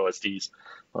killed a bunch of OSDs.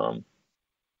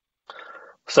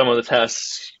 Some of the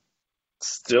tests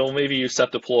still maybe use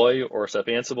ceph deploy or ceph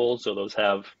Ansible, so those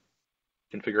have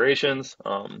configurations.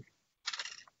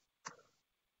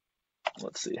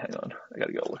 Let's see, hang on. I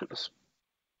gotta go look at this.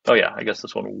 Oh yeah, I guess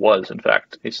this one was in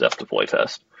fact a ceph deploy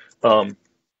test.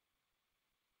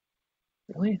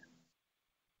 Really?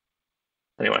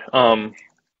 Anyway,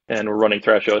 and we're running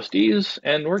thrash OSDs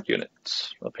and work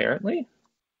units, apparently.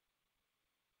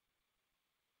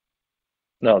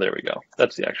 No, there we go.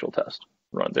 That's the actual test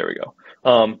run. There we go.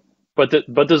 But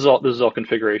this is all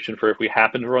configuration for if we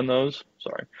happen to run those.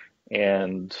 Sorry,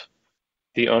 and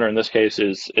the owner in this case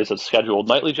is a scheduled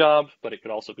nightly job, but it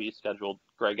could also be scheduled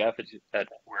Greg F at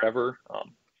wherever.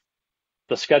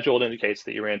 The scheduled indicates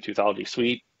that you ran Teuthology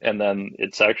Suite, and then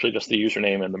it's actually just the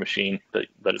username and the machine that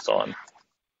it's on.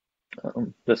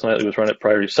 This nightly was run at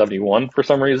priority 71 for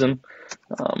some reason.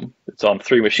 It's on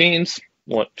 3 machines,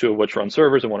 two of which run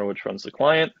servers and one of which runs the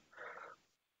client.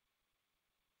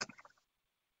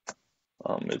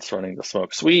 It's running the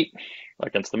Smoke Suite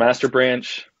against the master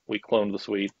branch. We cloned the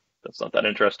suite. That's not that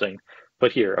interesting.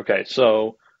 But here, okay,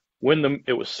 so when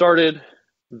it was started,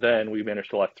 then we managed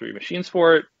to select 3 machines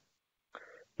for it.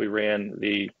 We ran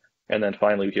and then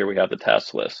finally here we have the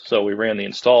task list. So we ran the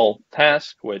install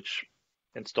task, which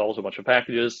installs a bunch of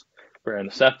packages. We ran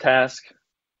the ceph task.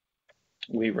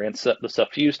 We ran the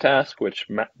ceph fuse task, which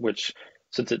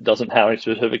since it doesn't have any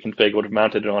specific config, would have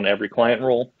mounted it on every client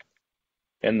role.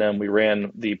 And then we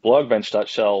ran the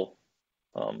blogbench.shell.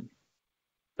 So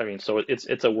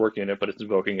it's a work unit, but it's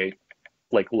invoking a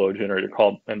load generator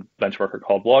and benchmarker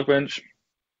called blogbench.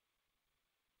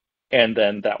 And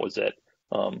then that was it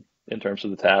in terms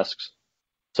of the tasks.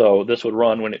 So this would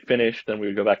run when it finished. Then we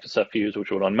would go back to ceph fuse,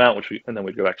 which would unmount, and then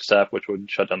we'd go back to ceph, which would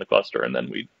shut down the cluster, and then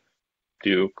we'd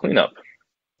do cleanup,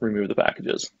 remove the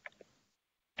packages.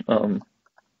 So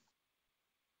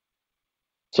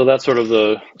that's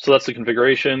the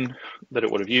configuration that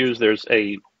it would have used. There's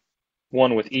a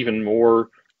one with even more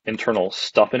internal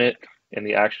stuff in it in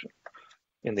the actual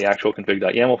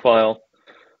config.yaml file.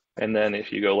 And then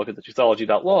if you go look at the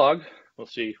teuthology.log, we'll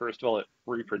see first of all it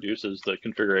reproduces the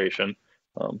configuration,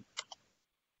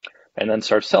 and then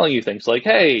starts telling you things like,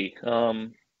 hey,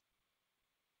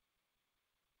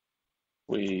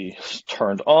 we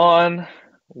turned on,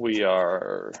 we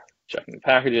are checking the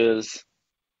packages,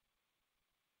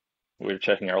 we're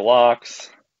checking our locks,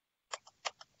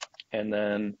 and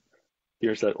then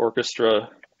here's that orchestra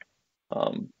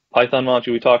Python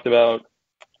module we talked about,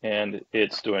 and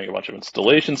it's doing a bunch of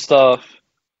installation stuff.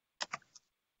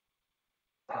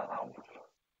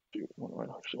 What do I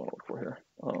actually want to look for here?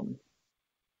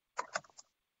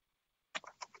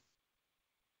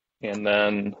 And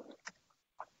then,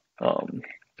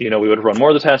 we would run more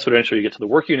of the tasks, but eventually you get to the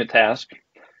work unit task,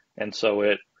 and so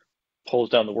it pulls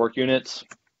down the work units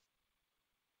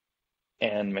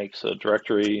and makes a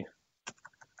directory,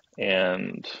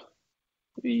 and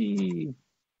we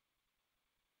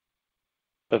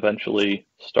eventually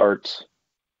starts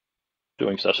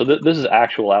doing stuff. So this is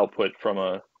actual output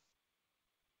from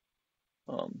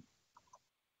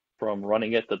from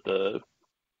running it that the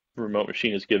remote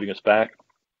machine is giving us back.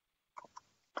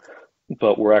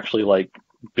 But we're actually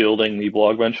building the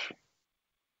blogbench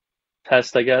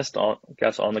test, I guess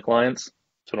on the clients.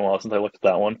 It's been a while since I looked at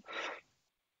that one.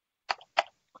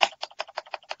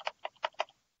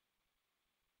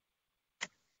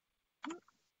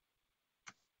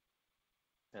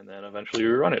 And then eventually we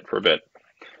run it for a bit.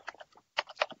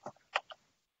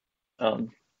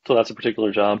 So that's a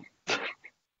particular job.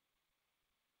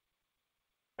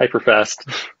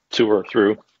 Hyperfast tour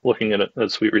through looking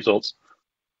at suite results.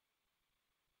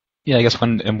 Yeah, I guess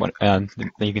one that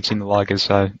you can see in the log is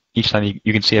each time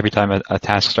you can see every time a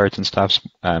task starts and stops.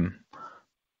 You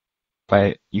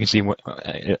can see what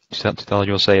Teuthology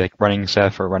will say running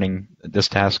ceph or running this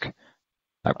task.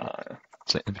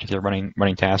 In particular,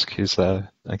 running task is the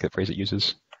phrase it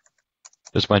uses.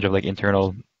 There's a bunch of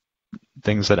internal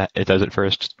things that it does at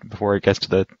first before it gets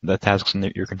to the tasks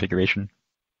in your configuration.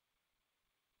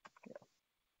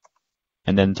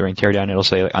 And then during teardown, it'll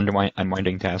say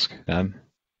unwinding task.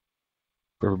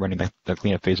 We're running the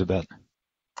cleanup phase of that.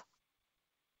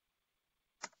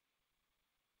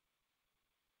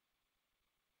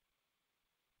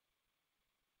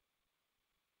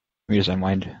 We just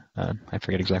unwind. I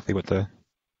forget exactly what the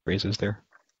phrase is there.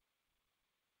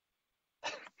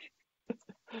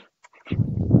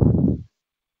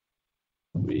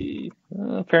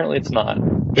 Apparently it's not.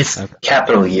 It's Okay.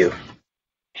 capital U.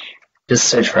 Just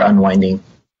search for unwinding.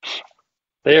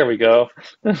 There we go.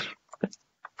 All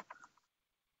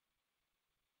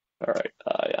right.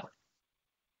 Yeah.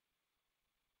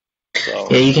 So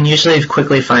Yeah, you can usually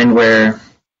quickly find where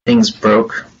things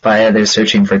broke by either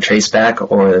searching for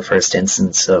traceback or the first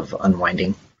instance of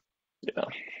unwinding. yeah,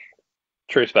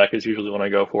 traceback is usually what I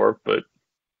go for, but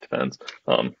depends.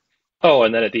 Oh,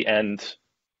 and then at the end,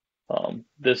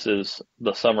 this is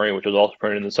the summary, which is also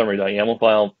printed in the summary.yaml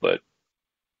file. But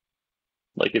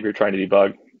like if you're trying to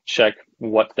debug, check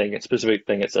what thing, a specific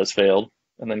thing it says failed,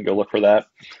 and then go look for that.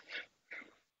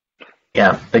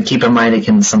 Yeah, but keep in mind it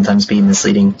can sometimes be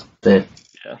misleading that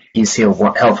Yeah. you see a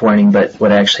health warning, but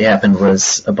what actually happened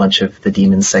was a bunch of the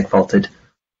daemons segfaulted.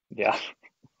 Yeah.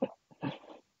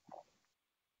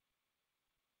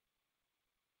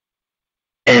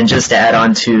 And just to add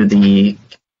on to the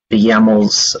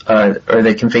YAMLs or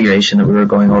the configuration that we were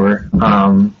going over,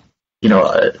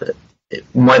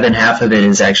 more than half of it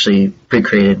is actually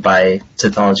pre-created by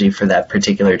Teuthology for that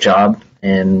particular job,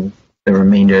 and the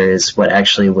remainder is what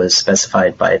actually was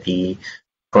specified by the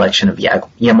collection of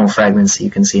YAML fragments that you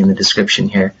can see in the description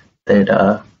here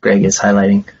that Greg is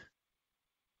highlighting.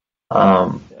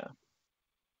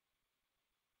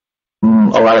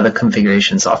 A lot of the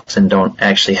configurations often don't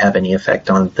actually have any effect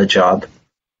on the job.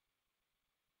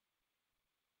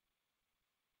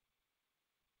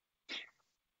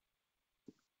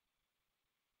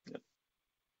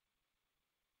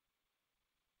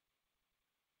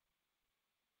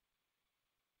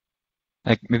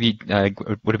 Maybe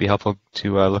would it be helpful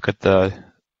to look at the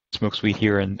smoke suite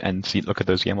here and look at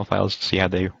those YAML files to see how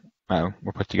they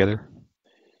were put together?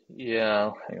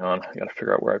 Yeah. Hang on. I gotta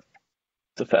figure out where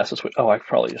the fastest way. Oh, I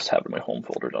probably just have it in my home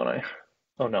folder, don't I?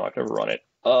 Oh no, I've never run it.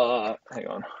 Hang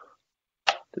on.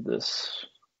 Did this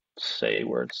say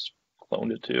where it's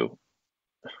cloned it to?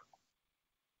 I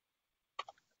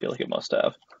feel like it must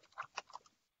have,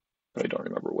 but I don't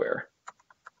remember where.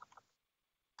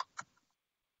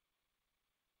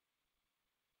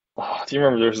 Oh, do you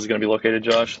remember where this is going to be located,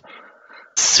 Josh?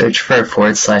 Search for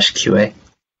 /QA.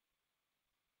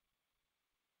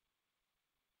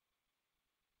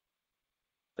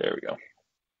 There we go.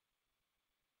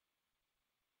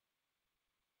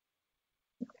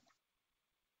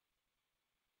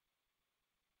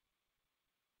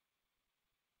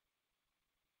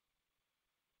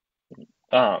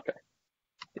 Okay.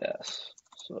 Yes.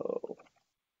 So,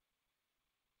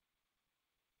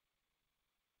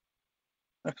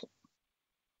 excellent.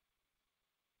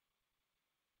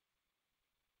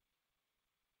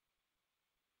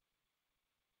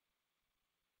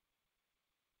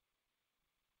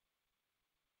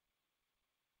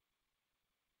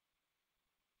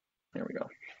 There we go.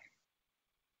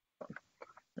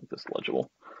 Make this legible.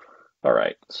 All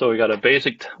right. So we got a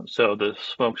basic. So the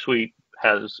Smoke Suite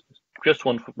has just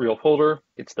one real folder.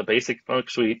 It's the basic Smoke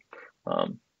Suite.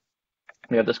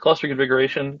 We have this cluster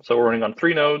configuration. So we're running on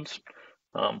 3 nodes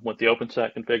with the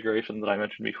OpenStack configuration that I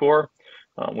mentioned before.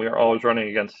 We are always running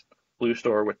against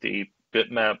BlueStore with the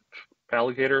bitmap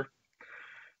allocator.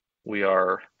 We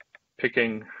are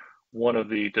picking one of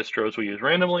the distros we use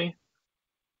randomly.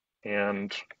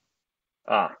 And,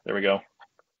 there we go.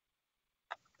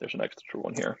 There's an extra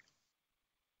one here.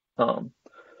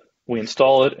 We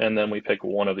install it, and then we pick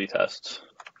one of the tests,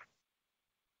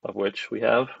 of which we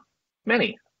have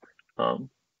many.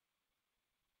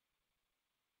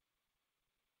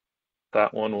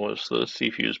 That one was the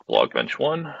CFuse BlogBench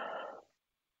one.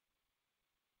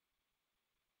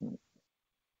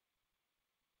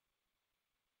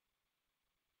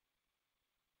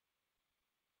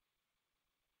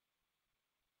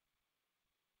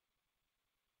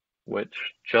 Which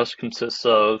just consists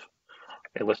of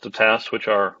a list of tasks which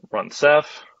are run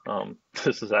Ceph.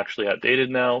 This is actually outdated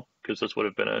now because this would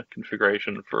have been a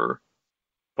configuration for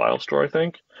file store, I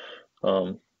think.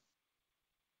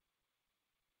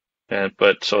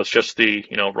 But so it's just the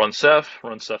run Ceph,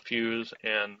 run Ceph Fuse,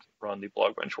 and run the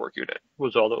BlogBench work unit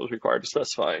was all that was required to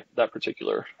specify that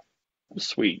particular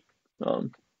suite.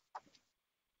 And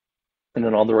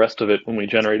then all the rest of it, when we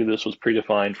generated this, was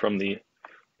predefined from the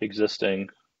existing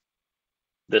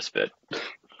this bit,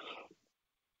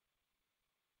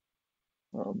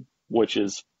 which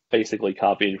is basically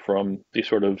copied from the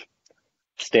sort of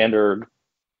standard,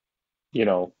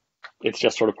 it's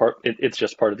just sort of it's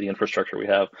just part of the infrastructure we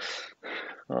have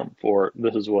for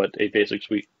this is what a basic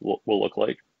suite will look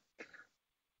like.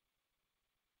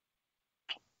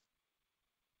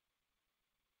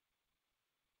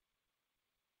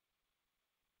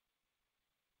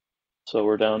 So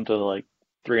we're down to like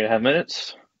 3.5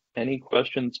 minutes. any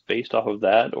questions based off of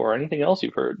that or anything else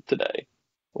you've heard today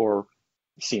or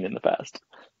seen in the past?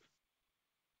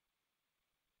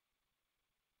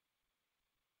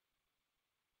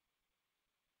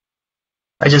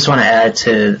 I just want to add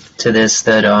to this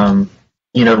that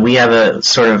we have a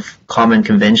sort of common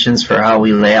conventions for how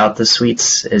we lay out the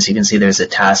suites. As you can see, there's a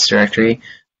task directory,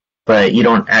 but you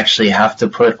don't actually have to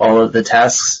put all of the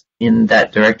tasks in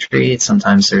that directory.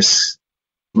 Sometimes there's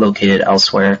located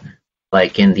elsewhere.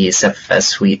 Like in the SFFS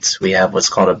suites, we have what's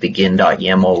called a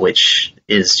begin.yaml, which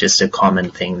is just a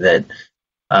common thing that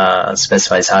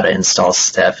specifies how to install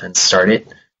Ceph and start it.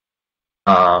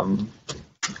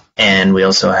 And we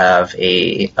also have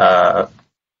a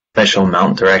special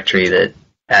mount directory that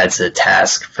adds a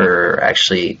task for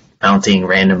actually mounting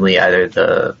randomly either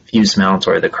the fuse mount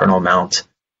or the kernel mount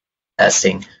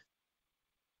testing.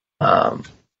 So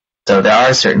there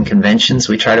are certain conventions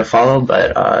we try to follow,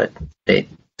 but it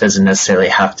doesn't necessarily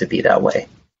have to be that way.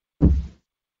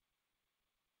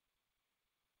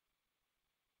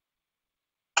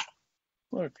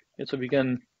 Look, it's a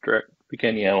begin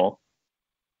YAML.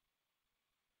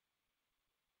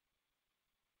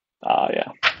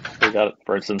 Yeah. We got,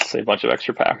 for instance, a bunch of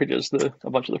extra packages that a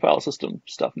bunch of the file system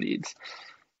stuff needs.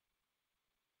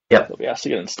 Yep. That we asked to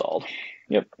get installed.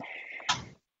 Yep.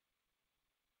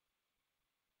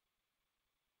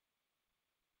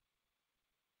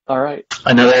 All right.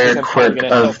 Another quirk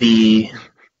of the...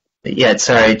 Yeah,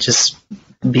 sorry, just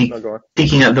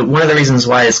speaking of one of the reasons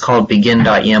why it's called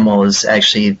begin.yaml is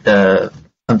actually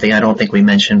something I don't think we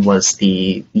mentioned was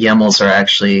the YAMLs are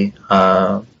actually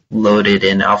loaded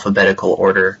in alphabetical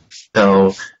order.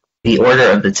 So the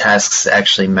order of the tasks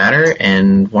actually matter,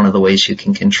 and one of the ways you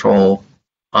can control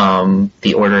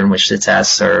the order in which the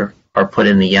tasks are put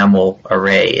in the YAML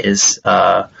array is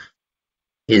by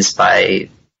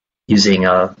using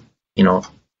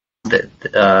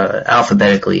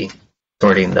alphabetically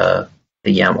sorting the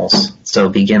YAMLs. So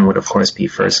begin would of course be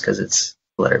first because it's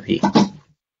letter B.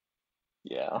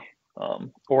 Yeah,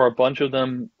 or a bunch of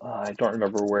them. I don't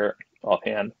remember where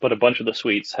offhand, but a bunch of the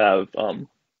suites have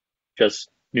just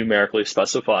numerically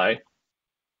specify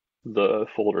the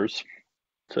folders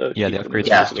to the upgrades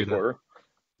just do that.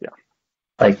 Yeah.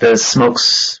 Like the smoke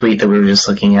suite that we were just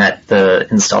looking at, the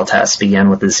install task began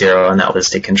with a 0, and that was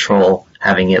to control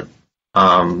having it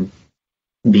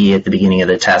be at the beginning of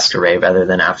the task array rather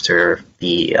than after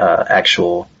the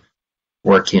actual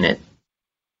work unit.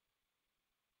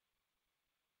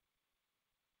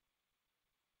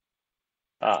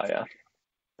 Yeah.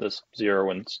 This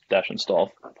 0 and -install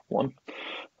one.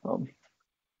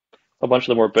 A bunch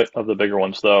of the bigger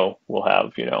ones, though, will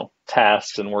have,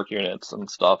 tasks and work units and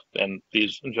stuff, and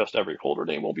these, just every folder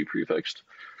name will be prefixed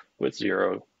with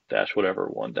 0 - whatever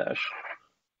 1 -.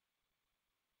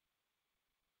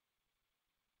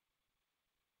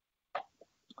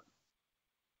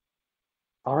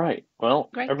 All right. Well,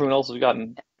 Great. Everyone else has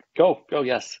gotten. Go,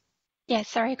 yes. Yeah,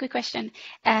 sorry, quick question.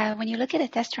 When you look at a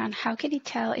test run, how can you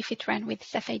tell if it ran with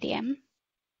Ceph ADM?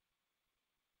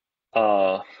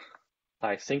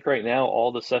 I think right now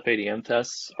all the Ceph ADM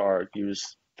tests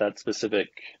use that specific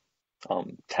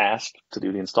task to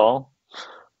do the install.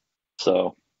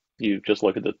 So you just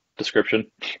look at the description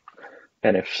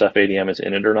and if Ceph ADM is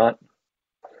in it or not.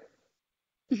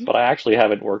 Mm-hmm. But I actually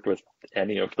haven't worked with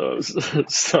any of those,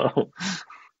 so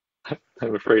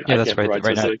I'm afraid I can't provide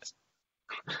specifics.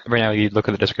 Right now, you look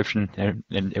at the description, and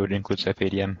it would include Ceph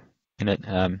ADM in it.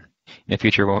 In the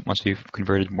future, once we've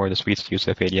converted more of the suites to use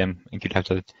Ceph ADM, you'd have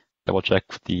to double check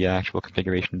the actual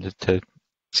configuration to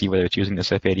see whether it's using the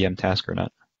Ceph ADM task or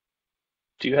not.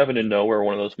 Do you happen to know where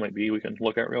one of those might be? We can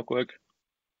look at real quick.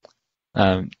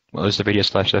 Well, there's the video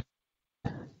 /Ceph.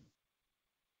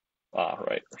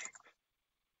 Right.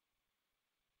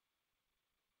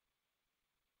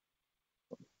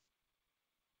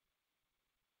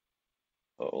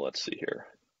 Oh, let's see here.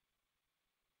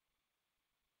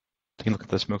 You can look at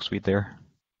the smoke suite there.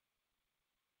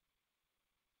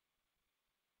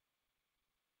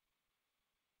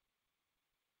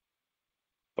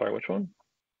 Sorry, which one?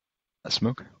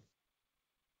 Smoke.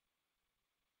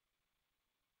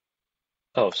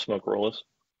 Oh, smoke rollers.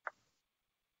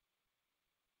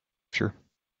 Sure.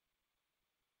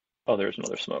 Oh, there's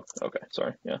another smoke. Okay,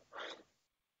 sorry. Yeah.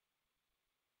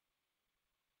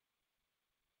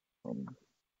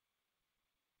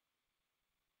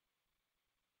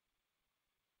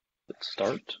 Let's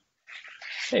start.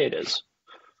 Hey, it is.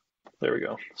 There we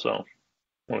go. So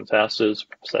one of the tasks is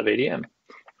Ceph ADM.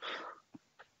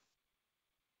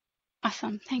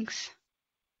 Awesome, thanks.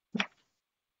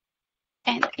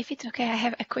 And if it's okay, I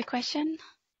have a quick question.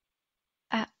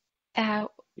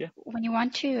 When you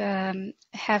want to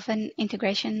have an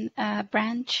integration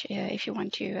branch, if you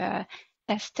want to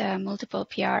test multiple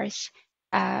PRs,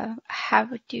 how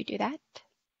would you do that?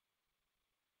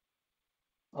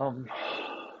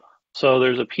 So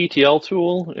there's a PTL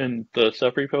tool in the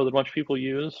subrepo that a bunch of people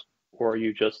use, or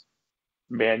you just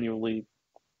manually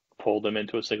pull them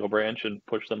into a single branch and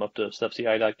push them up to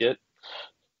stepci.git.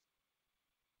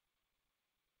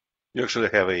 You actually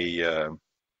have a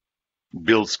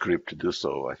build script to do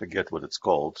so. I forget what it's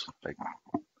called. I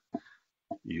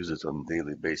use it on a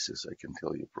daily basis. I can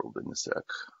tell you probably in a sec.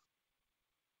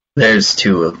 There's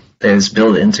two. There's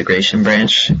build integration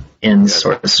branch in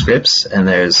source scripts, and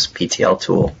there's PTL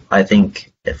tool. I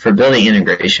think for building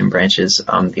integration branches,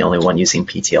 I'm the only one using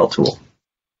PTL tool.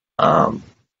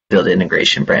 Build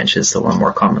integration branch is the one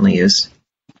more commonly used.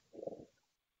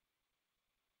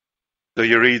 So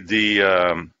you read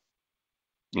the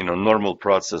normal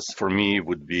process for me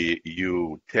would be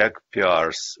you tag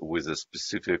PRs with a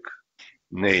specific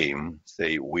name,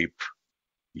 say whip,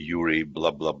 Yuri,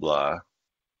 blah, blah, blah.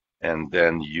 And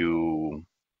then you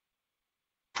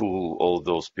pull all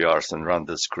those PRs and run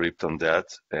the script on that,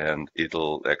 and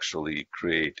it'll actually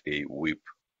create a whip.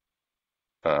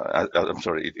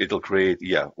 It'll create,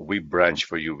 whip branch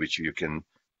for you, which you can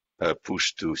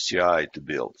push to CI to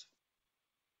build.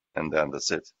 And then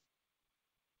that's it.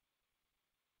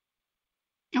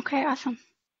 Okay, awesome.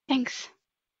 Thanks.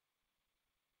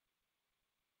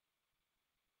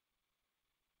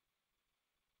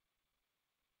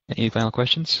 Any final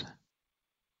questions?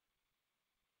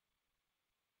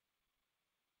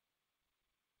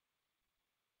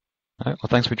 All right, well,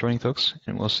 thanks for joining, folks,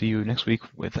 and we'll see you next week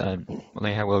with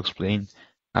Malaya will explain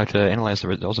how to analyze the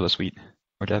results of a suite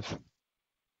or dev.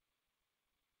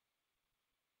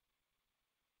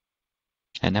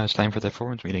 And now it's time for the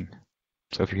forums meeting.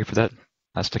 So if you're here for that,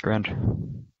 stick around.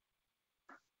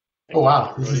 Oh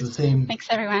wow, this is the same. Thanks,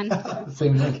 everyone.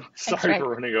 Same link. Sorry for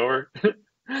running over.